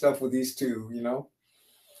favorite stuff with these two, you know.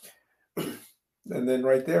 And then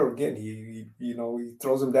right there again, he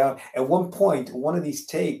throws him down. At one point, one of these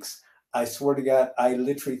takes, I swear to God, I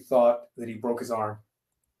literally thought that he broke his arm.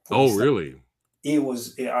 Oh, really? It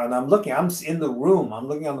was, and I'm in the room, I'm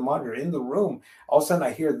looking on the monitor in the room. All of a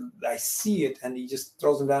sudden I see it, and he just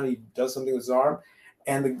throws him down. He does something with his arm,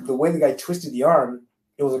 and the way the guy twisted the arm,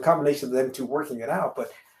 it was a combination of them two working it out.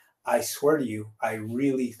 But I swear to you, I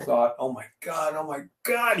really thought, oh my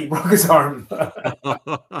God, he broke his arm.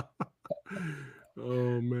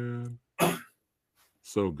 Oh man,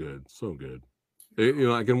 so good. You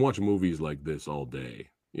know, I can watch movies like this all day.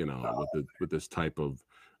 You know, with this type of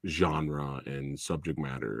genre and subject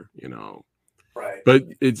matter, you know, right? But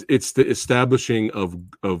it's the establishing of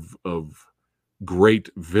great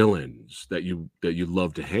villains that you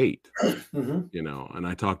love to hate. Mm-hmm. You know, and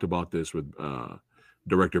I talked about this with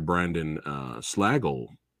director Brandon Slagle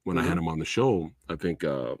when I had him on the show. I think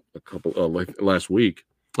a couple like last week,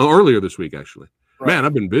 earlier this week actually. Right. Man,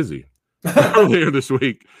 I've been busy earlier this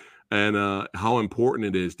week, and how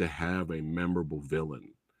important it is to have a memorable villain.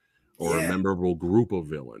 Or a memorable group of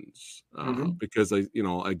villains, because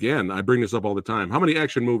again, I bring this up all the time. How many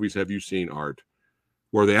action movies have you seen, Art,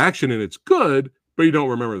 where the action in it's good, but you don't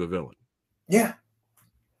remember the villain? Yeah.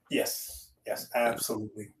 Yes,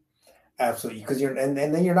 absolutely, absolutely. Because and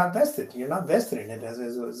then you're not vested. You're not vested in it as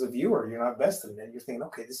a viewer. You're not vested in it. You're thinking,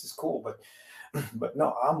 okay, this is cool, but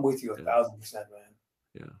no, I'm with you 1,000%, man.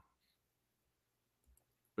 Yeah.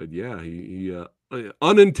 But yeah, he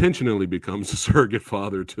unintentionally becomes a surrogate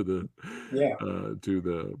father to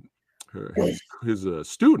his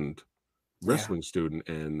student, wrestling student,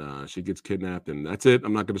 and she gets kidnapped, and that's it.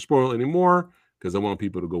 I'm not going to spoil anymore because I want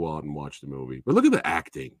people to go out and watch the movie. But look at the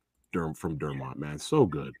acting from Dermot, man, so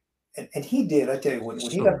good. And he did. I tell you, when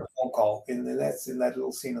he got the phone call, and that's in that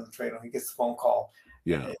little scene of the trailer, he gets the phone call.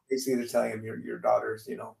 Yeah, basically they're telling him your daughter's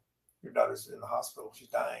in the hospital, she's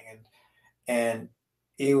dying, and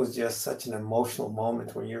it was just such an emotional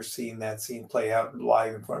moment when you're seeing that scene play out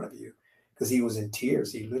live in front of you, because he was in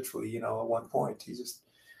tears. He literally, at one point, he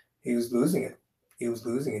was losing it. He was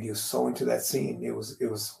losing it. He was so into that scene. It was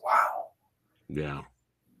wow. Yeah,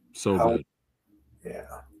 so good.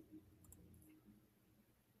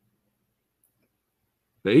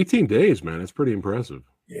 The 18 days, man, that's pretty impressive.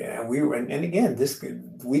 Yeah, we were, and again,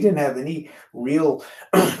 we didn't have any real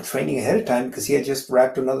training ahead of time because he had just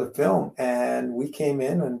wrapped another film, and we came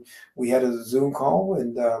in and we had a Zoom call,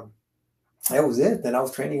 and that was it. Then I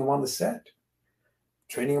was training him on the set.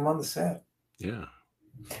 Yeah.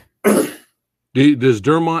 Does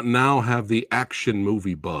Dermot now have the action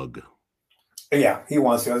movie bug? Yeah, he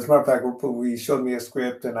wants to. As a matter of fact, we showed me a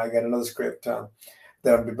script, and I got another script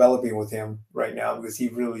that I'm developing with him right now because he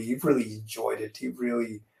really enjoyed it. He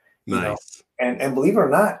really, nice. And believe it or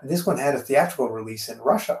not, this one had a theatrical release in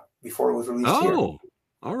Russia before it was released here. Oh,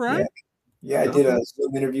 all right. Yeah, I did a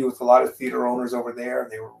Zoom interview with a lot of theater owners over there,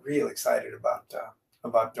 and they were real excited about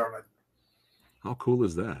Dermot. How cool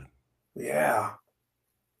is that? Yeah.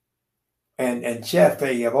 And Jeff,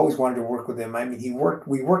 hey, I've always wanted to work with him. I mean,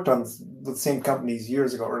 we worked on the same companies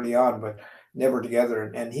years ago, early on, but never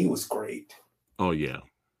together. And he was great. Oh yeah,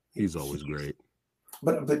 he's always great.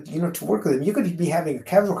 But to work with him, you could be having a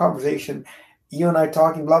casual conversation, you and I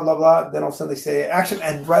talking, blah blah blah. Then all of a sudden they say action,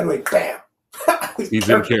 and right away, bam! He's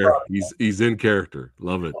in character. He's in character.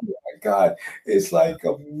 Love it. Oh my God, it's like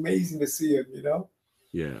amazing to see him.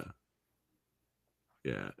 Yeah.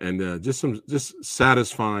 Yeah, and just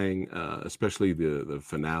satisfying, especially the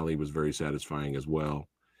finale was very satisfying as well.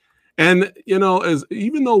 And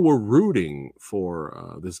even though we're rooting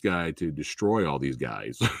for this guy to destroy all these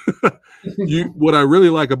guys, what I really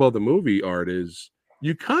like about the movie, Art, is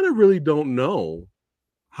you kind of really don't know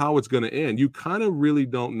how it's going to end. You kind of really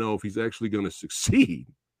don't know if he's actually going to succeed.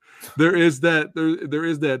 There is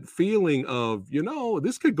that feeling of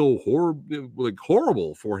this could go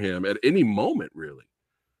horrible for him at any moment, really.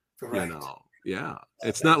 Right. Yeah,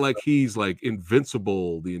 it's not like he's like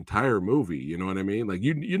invincible the entire movie. You know what I mean? Like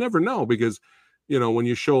you never know, because when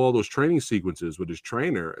you show all those training sequences with his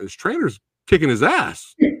trainer's kicking his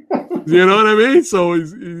ass. You know what I mean? So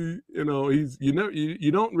you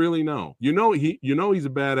don't really know. He's a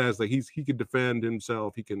badass. Like he could defend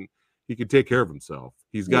himself. He can take care of himself.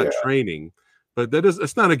 He's got training, but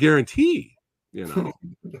it's not a guarantee. Right.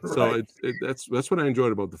 So that's what I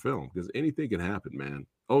enjoyed about the film, because anything can happen, man.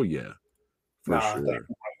 Oh yeah, for sure. Yeah.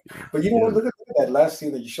 But look at that last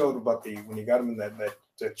scene that you showed about when you got him in that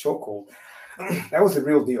chokehold. That was the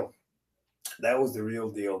real deal. That was the real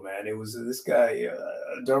deal, man. It was this guy,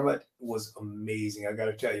 Dermot was amazing. I got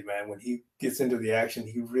to tell you, man, when he gets into the action,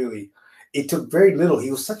 it took very little. He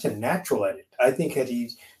was such a natural at it. I think had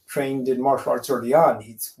he trained in martial arts early on,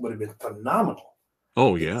 he would have been phenomenal.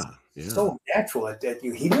 Oh yeah. Yeah. So natural at that.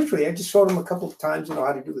 He literally, I just showed him a couple of times,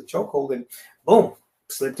 how to do the chokehold, and boom,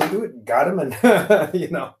 slipped into it, got him, and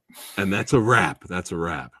And that's a wrap. That's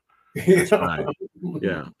right.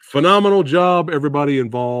 Yeah. Phenomenal job, everybody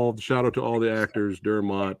involved. Shout out to all the actors,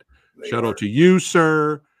 Dermot. Shout out to you,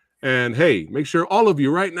 sir. And hey, make sure all of you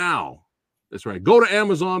right now. That's right. Go to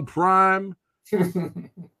Amazon Prime,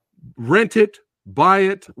 rent it, buy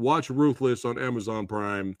it, watch Ruthless on Amazon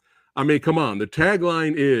Prime. I mean, come on. The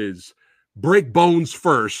tagline is break bones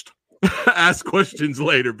first, ask questions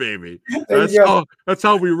later, baby. That's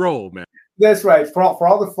how we roll, man. That's right. For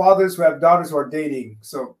all the fathers who have daughters who are dating.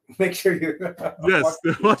 So make sure you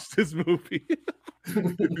watch this movie.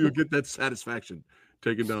 You'll get that satisfaction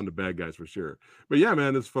taking down the bad guys for sure. But yeah,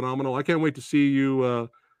 man, it's phenomenal. I can't wait to see you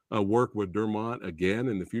work with Dermot again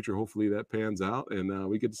in the future. Hopefully that pans out and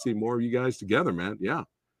we get to see more of you guys together, man. Yeah.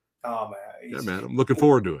 Oh man. Yeah, man. I'm looking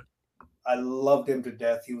forward to it. I loved him to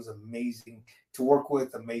death. He was amazing to work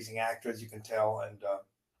with, amazing actor, as you can tell. And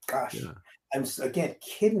I'm again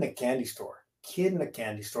kid in a candy store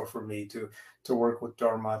for me to work with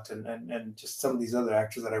Dermot and just some of these other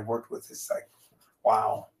actors that I worked with. It's like,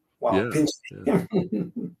 wow. Yeah.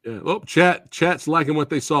 Well, chat's liking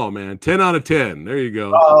what they saw, man. 10 out of 10. There you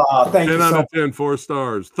go. Oh, thank 10 you. 10 out of 10, 4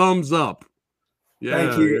 stars. Thumbs up. Yeah,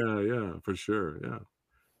 thank you. Yeah, for sure. Yeah.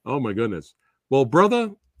 Oh my goodness. Well,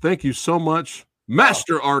 brother, thank you so much.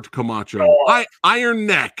 Master Art Camacho. Iron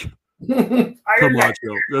Neck.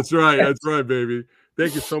 Camacho. That's right, baby.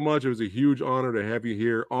 Thank you so much. It was a huge honor to have you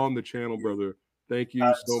here on the channel, brother. Thank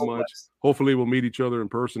you so much. Hopefully we'll meet each other in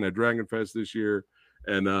person at Dragon Fest this year.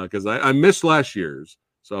 And because I missed last year's,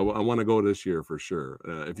 so I want to go this year for sure.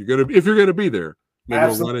 If you're gonna be there, maybe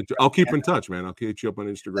we'll run into. I'll keep in touch, man. I'll hit you up on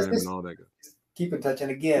Instagram and all that. Keep in touch, and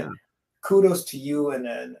again, kudos to you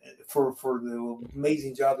and for the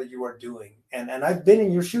amazing job that you are doing. And I've been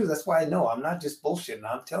in your shoes. That's why I know I'm not just bullshitting.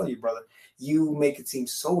 I'm telling you, brother, you make it seem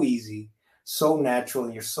so easy, so natural,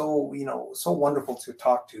 and you're so so wonderful to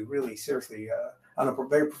talk to. Really, seriously. On a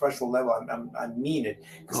very professional level, I mean it,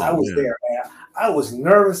 because I was there, man. I was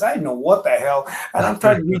nervous. I didn't know what the hell, and I'm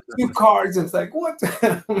trying to read 2 cards, and it's like, what?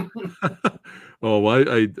 Oh, well,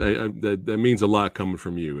 that means a lot coming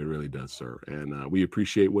from you. It really does, sir. And we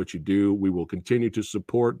appreciate what you do. We will continue to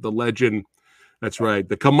support the legend. That's right.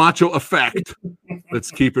 The Camacho effect. Let's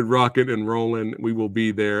keep it rocking and rolling. We will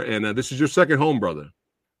be there. And this is your second home, brother.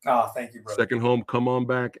 Oh, thank you, brother. Second home. Come on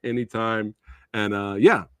back anytime. And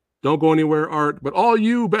yeah, don't go anywhere, Art. But all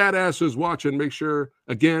you badasses watching, make sure,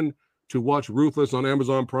 again, to watch Ruthless on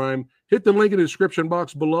Amazon Prime. Hit the link in the description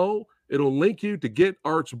box below. It'll link you to get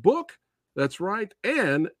Art's book. That's right.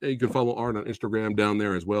 And you can follow Art on Instagram down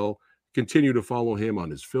there as well. Continue to follow him on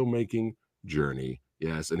his filmmaking journey.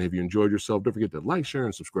 Yes. And if you enjoyed yourself, don't forget to like, share,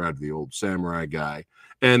 and subscribe to the old samurai guy.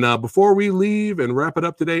 And before we leave and wrap it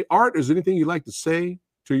up today, Art, is there anything you'd like to say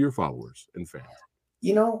to your followers and fans?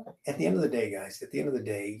 You know, at the end of the day, guys, at the end of the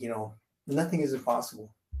day, you know, nothing is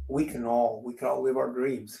impossible. We can all live our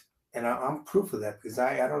dreams. And I'm proof of that, because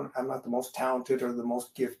I'm not the most talented or the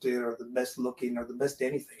most gifted or the best looking or the best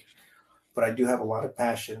anything. But I do have a lot of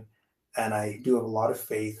passion, and I do have a lot of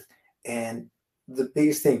faith. And the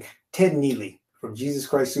biggest thing, Ted Neely from Jesus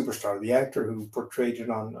Christ Superstar, the actor who portrayed it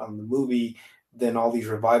on the movie, then all these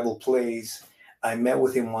revival plays, I met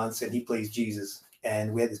with him once, and he plays Jesus.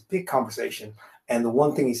 And we had this big conversation. And the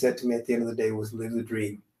one thing he said to me at the end of the day was, live the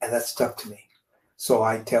dream. And that stuck to me. So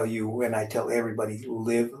I tell you, and I tell everybody,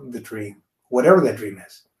 live the dream. Whatever that dream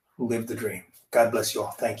is, live the dream. God bless you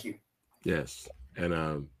all. Thank you. Yes.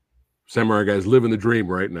 And Samurai Guy's living the dream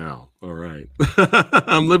right now. All right.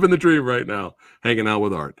 I'm living the dream right now, hanging out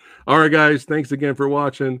with Art. All right, guys. Thanks again for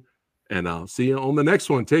watching. And I'll see you on the next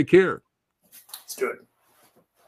one. Take care. Let's do it.